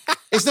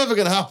 It's never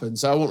going to happen,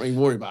 so I won't really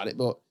worry about it.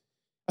 But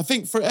I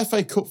think for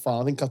FA Cup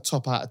final, I think I'd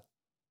top out at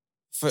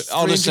For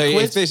 300 honestly,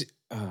 quid? if this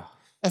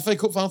FA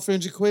Cup final,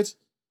 300 quid.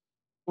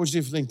 What would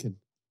you do for Lincoln?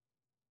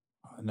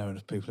 I know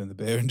enough people in the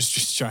beer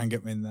industry to try and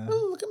get me in there.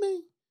 Oh, look at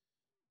me.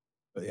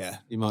 But yeah.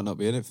 you might not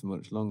be in it for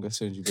much longer as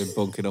soon as you've been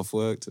bunking off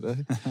work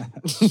today.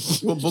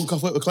 You wouldn't bunk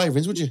off work with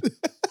Claverings, would you?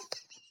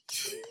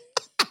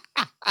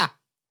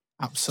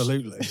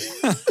 Absolutely.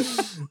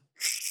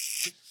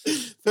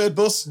 Third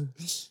bus.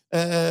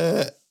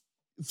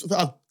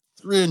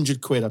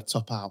 300 quid I'd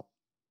top out.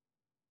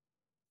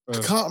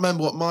 I can't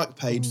remember what Mike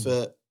paid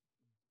for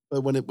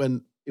when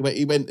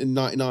he went in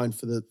 '99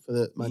 for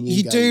the Man U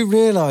You game. do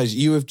realise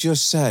you have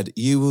just said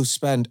you will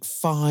spend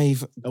I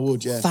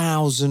would, yeah.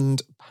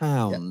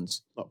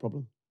 £5,000. Not a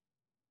problem.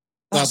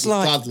 That's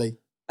Gladly.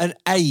 An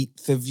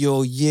eighth of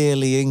your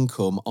yearly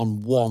income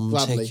on one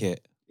Gladly.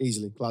 ticket.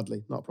 Easily,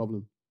 gladly, not a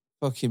problem.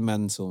 Fucking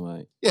mental,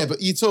 mate. Yeah,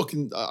 but you're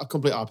talking a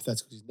complete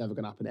hypothetical. It's never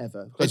going to happen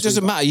ever. It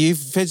doesn't matter. You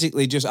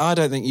physically I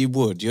don't think you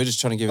would. You're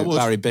just trying to give I it would.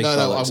 Barry Big No, I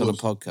Bollocks on a would.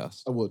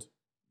 podcast. I would.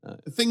 No.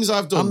 The things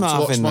I've done I'm to not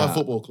watch having my that.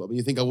 football club, and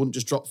you think I wouldn't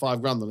just drop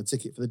 $5 on a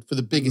ticket for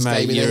the biggest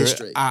Mate, game in you're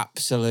history?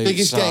 Absolute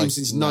Biggest game size.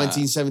 since No.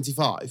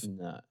 1975.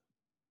 No.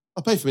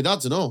 I pay for my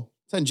dad's and all.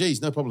 10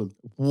 G's, no problem.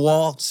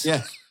 What?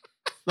 Yeah,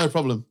 no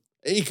problem.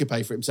 He could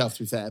pay for it himself,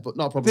 to be fair, but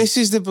not a problem. This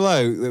is the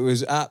bloke that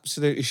was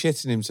absolutely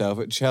shitting himself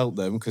at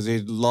Cheltenham because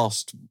he'd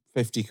lost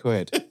 50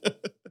 quid.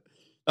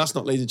 That's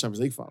not leading Champions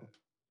League final.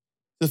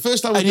 The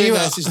first time we've And been you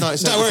there since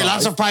 1975. Don't worry,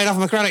 lads, I've paid off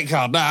my credit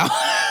card now.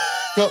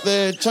 Got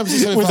the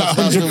Champions League With that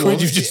 100 100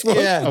 quid you've just won.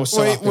 I was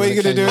so happy what are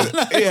you when it going to came do?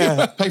 out.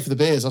 Yeah. Pay for the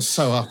beers. I was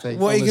so happy.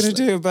 What are you going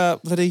honestly. to do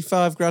about bloody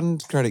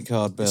 £5,000 credit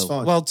card bill? It's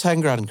fine. Well,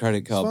 10 grand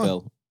credit card fine.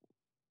 bill.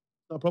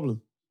 Not a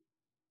problem.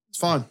 It's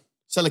fine.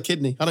 Sell a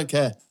kidney. I don't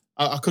care.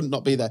 I couldn't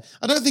not be there.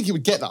 I don't think it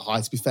would get that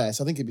high, to be fair.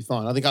 So I think it'd be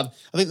fine. I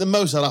think the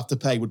most I'd have to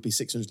pay would be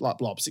 600, like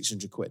Blob,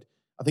 600 quid.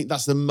 I think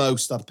that's the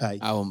most I'd pay.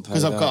 I won't pay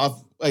Because that. I've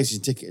a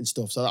season ticket and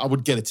stuff, so I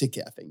would get a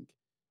ticket. I think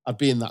I'd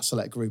be in that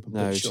select group. I'm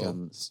No pretty sure.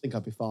 chance. I think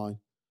I'd be fine.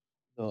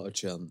 Not a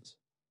chance.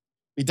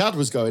 My dad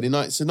was going in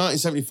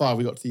 1975.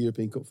 We got to the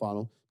European Cup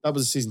final. That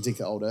was a season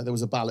ticket holder. There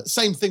was a ballot.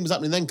 Same thing was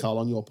happening then, Carl.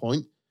 On your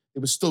point, it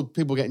was still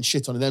people getting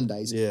shit on in them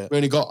days. Yeah. We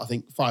only got, I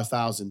think,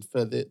 5,000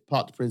 for the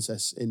Parc des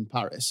Princes in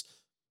Paris.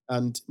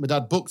 And my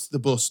dad booked the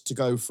bus to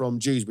go from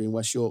Dewsbury in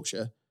West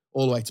Yorkshire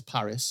all the way to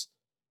Paris.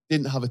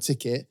 Didn't have a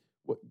ticket.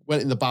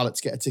 Went in the ballot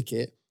to get a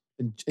ticket.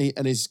 And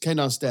he came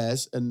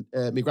downstairs and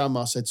my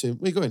grandma said to him,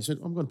 "Where are you going?" He said,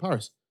 "I'm going to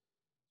Paris."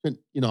 He went,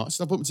 "You're not." I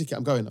said, "I booked my ticket.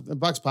 I'm going. The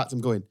bag's packed.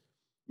 I'm going."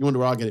 You wonder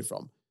where I get it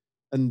from.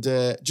 And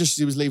just as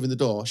he was leaving the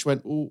door, she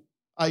went, "Well,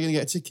 how are you going to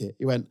get a ticket?"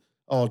 He went,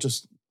 "Oh,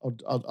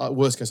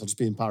 worst case, I'll just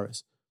be in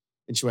Paris."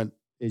 And she went,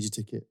 "Here's your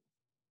ticket."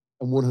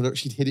 And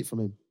she'd hid it from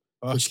him.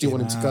 But she didn't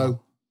want him to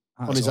go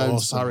on his own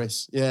to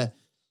Paris. Yeah.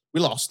 We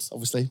lost,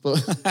 obviously,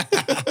 but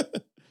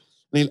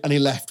and he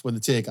left when the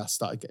tear gas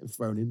started getting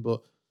thrown in.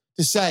 But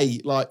to say,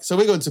 so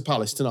we're going to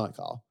Palace tonight,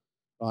 Carl,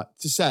 right?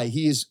 To say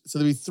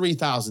there'll be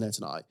 3,000 there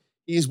tonight.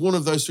 He is one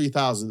of those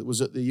 3,000 that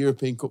was at the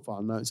European Cup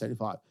final in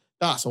 1975.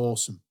 That's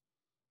awesome.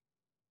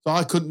 So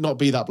I could not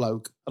be that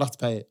bloke. I'd have to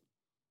pay it.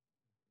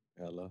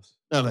 Yeah, lost.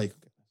 No, you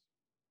could get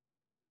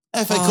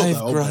it. FA Cup,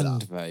 though, I'll pay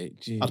that. £5,000, mate.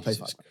 I'd pay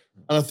Jesus £5,000.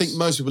 And I think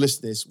most people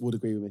listening to this would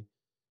agree with me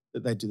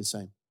that they'd do the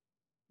same.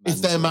 If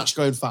Mental. they're a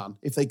match-going fan,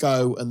 if they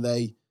go and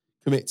they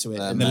commit to it.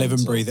 They're And they live and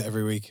mental. breathe it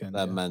every weekend.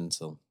 They're yeah.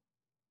 mental.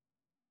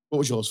 What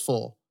was yours?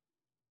 4?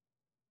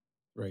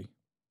 3.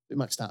 It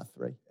maxed out at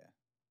 3.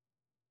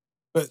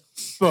 But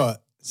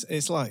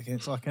it's like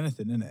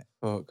anything, isn't it?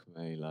 Fuck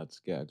me, lads.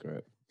 Get a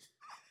grip.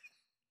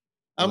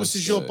 How much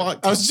is your bike?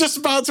 I was just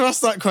about to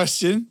ask that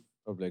question.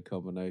 Probably a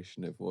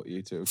combination of what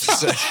you two have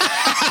said.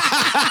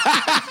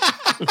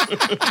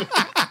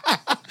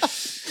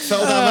 Fell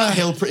down that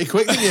hill pretty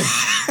quick, didn't you?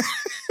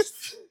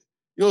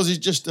 Yours is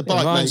just a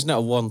bike, mine's mate. not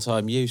a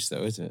one-time use,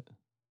 though, is it?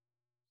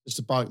 Just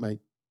a bike, mate.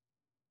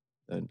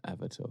 Don't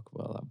ever talk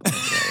about that. By the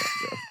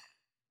way.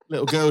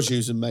 Little girls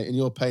use them, mate, and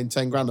you're paying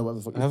 10 grand or whatever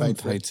the fuck I you haven't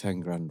paid for it. paid 10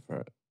 grand for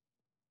it.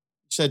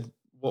 You said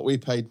what we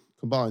paid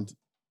combined.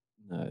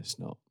 No, it's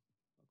not.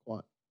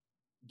 Quite.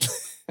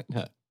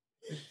 No.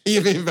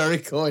 You're being very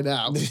coy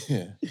now.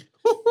 Yeah.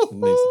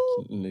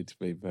 Need to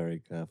be very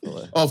careful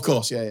there. Oh, of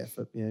course, yeah.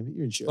 You're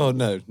insured. Oh,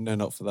 no,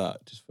 not for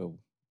that. Just for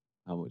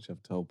how much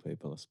I've told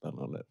people I spent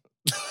on it.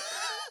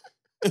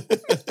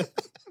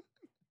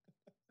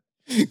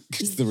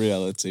 Because the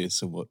reality is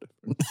somewhat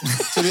different.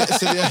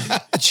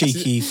 A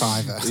cheeky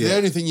fiver. So the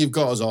only thing you've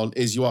got us on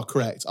is you are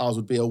correct. Ours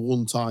would be a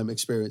one-time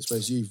experience,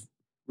 whereas you've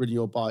ridden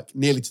your bike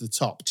nearly to the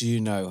top. Do you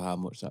know how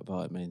much that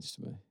bike means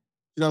to me? Do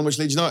you know how much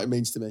Leeds United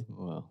means to me?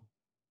 Well,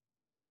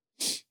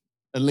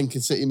 And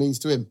Lincoln City means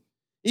to him?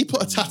 He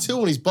put a tattoo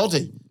on his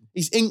body.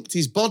 He's inked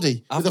his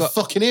body with a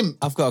fucking imp.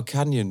 I've got a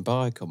Canyon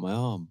bike on my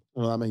arm. I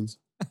don't know what that means.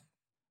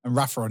 And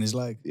Rafa on his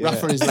leg.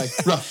 Rafa on his leg.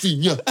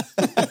 Rafinha.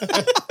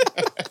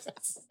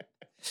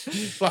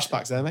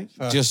 Flashbacks there, mate.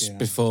 Just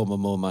before my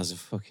mum has a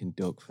fucking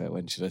duck fit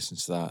when she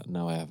listens to that.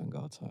 No, I haven't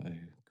got a tattoo.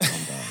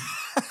 Calm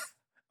down.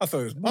 I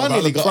thought it was more I about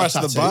nearly the got price a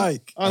of tattoo. the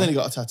bike. I nearly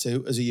got a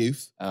tattoo as a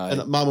youth. Aye.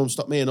 And my mum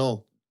stopped me and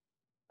all.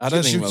 I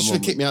don't She think my should mum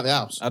have kicked me out of the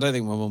house. I don't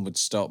think my mum would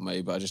stop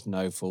me, but I just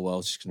know full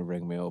well she's going to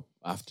ring me up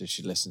after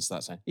she listens to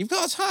that saying, "You've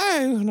got a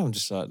tattoo," and I'm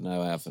just like,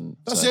 "No, I haven't."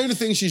 That's So- the only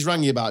thing she's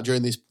rang you about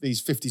during these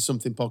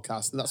 50-something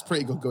podcasts, and that's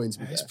pretty good going to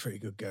be It's fair. pretty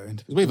good going.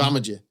 'Cause we've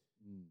hammered you.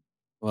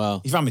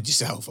 Well, You've hammered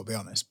yourself, I'll be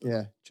honest. But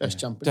Yeah, chest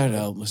champion. don't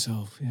help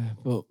myself, yeah,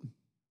 but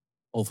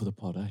all for the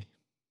pod, eh?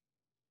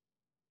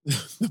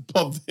 The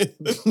pod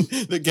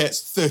that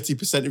gets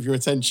 30% of your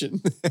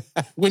attention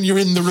when you're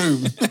in the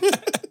room.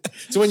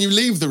 So when you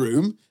leave the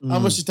room, how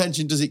much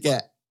attention does it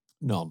get?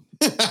 None.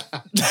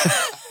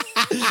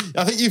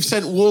 I think you've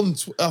sent one.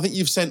 I think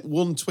you've sent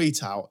one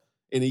tweet out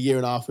in a year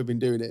and a half we've been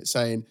doing it,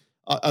 saying,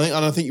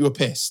 I think you were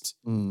pissed,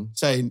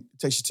 saying it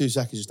takes you 2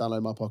 seconds just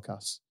download my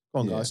podcast.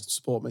 Come on, guys,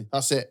 support me.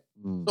 That's it.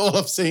 All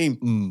I've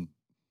seen.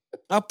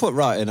 I put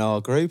right in our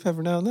group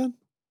every now and then.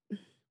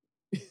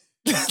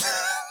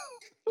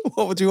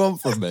 What would you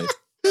want from me?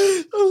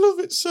 I love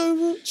it so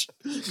much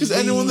because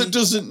anyone that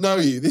doesn't know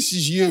you, this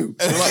is you.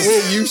 So like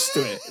we're used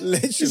to it.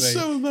 Literally, it's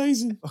so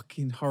amazing,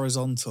 fucking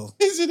horizontal,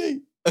 isn't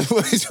he?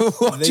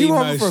 What do you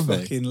want from me?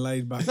 Fucking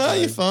laid back. No,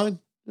 you're fine.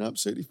 You're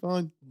absolutely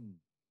fine.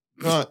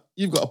 Right,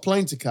 you've got a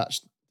plane to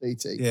catch,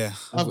 DT. Yeah,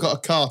 I've got a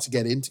car to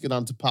get in to go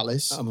down to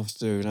Palace. I'm off to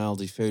do an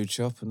Aldi food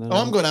shop, and then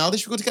I'm going Aldi.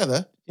 Should we go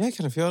together? Yeah,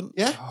 can if you want.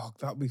 Yeah. Oh,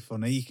 that'd be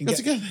funny. You can Go get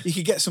together. you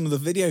could get some of the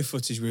video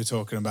footage we were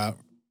talking about.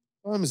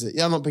 What time is it?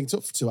 Yeah, I'm not picked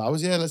up for 2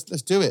 hours. Yeah, let's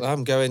do it.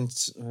 I'm going.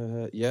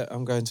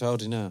 I'm going to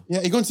Aldi now.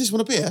 Yeah, you going to this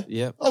one up here?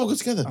 Yeah. Oh, we'll go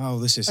together. Oh,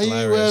 this is Are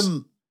hilarious.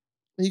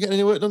 you getting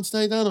any work done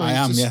today, Dan? Or I you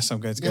am. just- Yes, I'm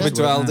going to go Going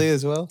to work Aldi now.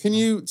 as well. Can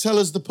you tell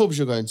us the pubs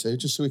you're going to,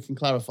 just so we can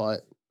clarify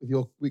it with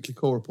your weekly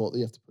call report that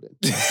you have to put in?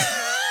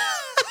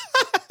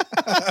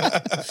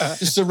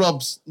 Just so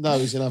Rob's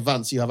knows in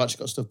advance you have actually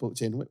got stuff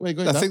booked in. Where are you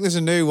going, I Dan? think there's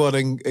a new one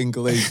in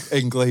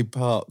Glebe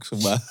Park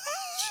somewhere.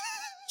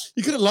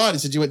 You could have lied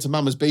and said you went to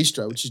Mama's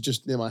Bistro, which is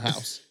just near my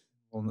house.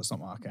 Well, that's not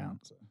my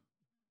account. So.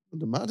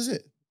 Doesn't matter, does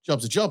it?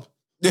 Job's a job.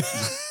 You're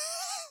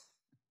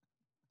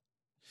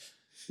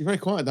very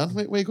quiet, Dan.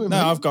 Where are you going? No,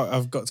 mate? I've got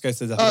to go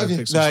to the depot. Oh, and yeah.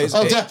 pick some No,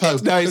 stuff it's- up. depot.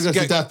 No, We'll go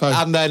to depot.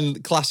 And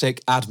then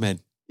classic admin.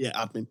 Yeah,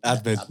 admin.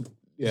 Admin.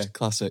 Yeah,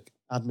 classic.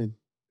 Admin.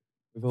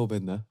 We've all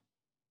been there.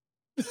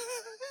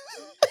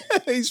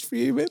 He's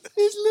fuming.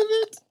 He's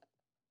livid.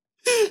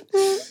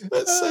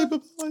 Let's say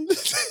bye-bye.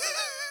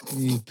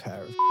 You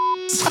pair of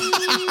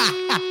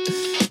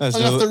I'm going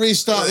to have to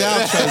restart the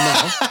outro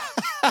now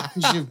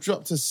because you've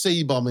dropped a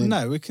C-bomb in.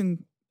 No, we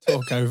can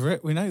talk over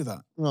it. We know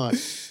that. Right.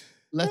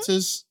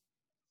 Letters.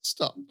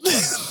 Stop.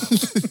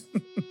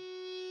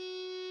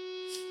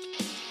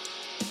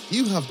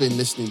 You have been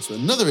listening to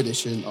another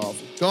edition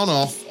of Gone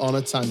Off on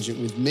a Tangent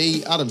with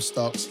me, Adam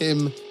Stocks,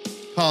 him,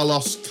 Carlio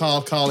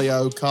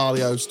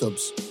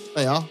Stubbs.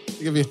 They are. I'll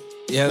give you.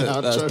 Yeah, Yeah,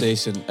 that's true.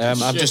 decent. I'm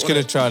Shit, just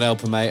going to try and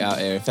help a mate out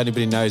here. If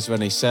anybody knows of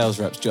any sales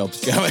reps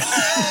jobs going,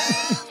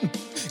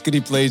 could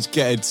you please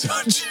get in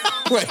touch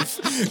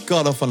with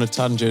Gone Off on a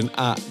Tangent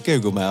at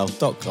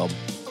googlemail.com.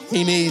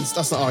 He needs,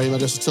 that's not our email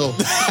address at all.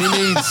 He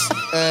needs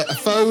a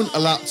phone, a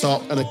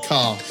laptop, and a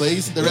car,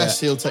 please. The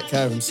rest he'll take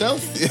care of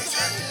himself.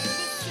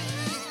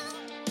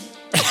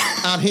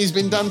 And he's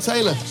been Dan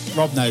Taylor.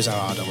 Rob knows how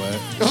hard I work.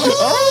 Oh!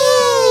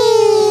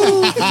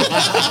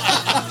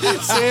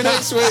 See you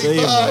next week. See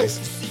you, Bye. mate.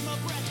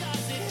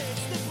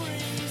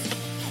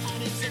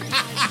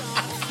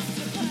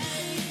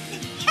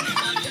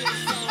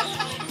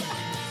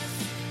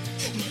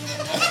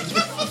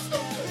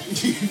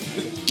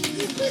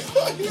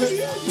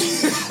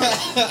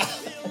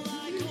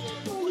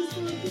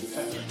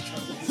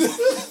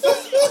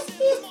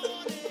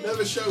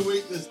 Never show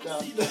weakness,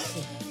 Dan.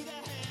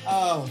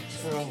 Oh,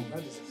 strong.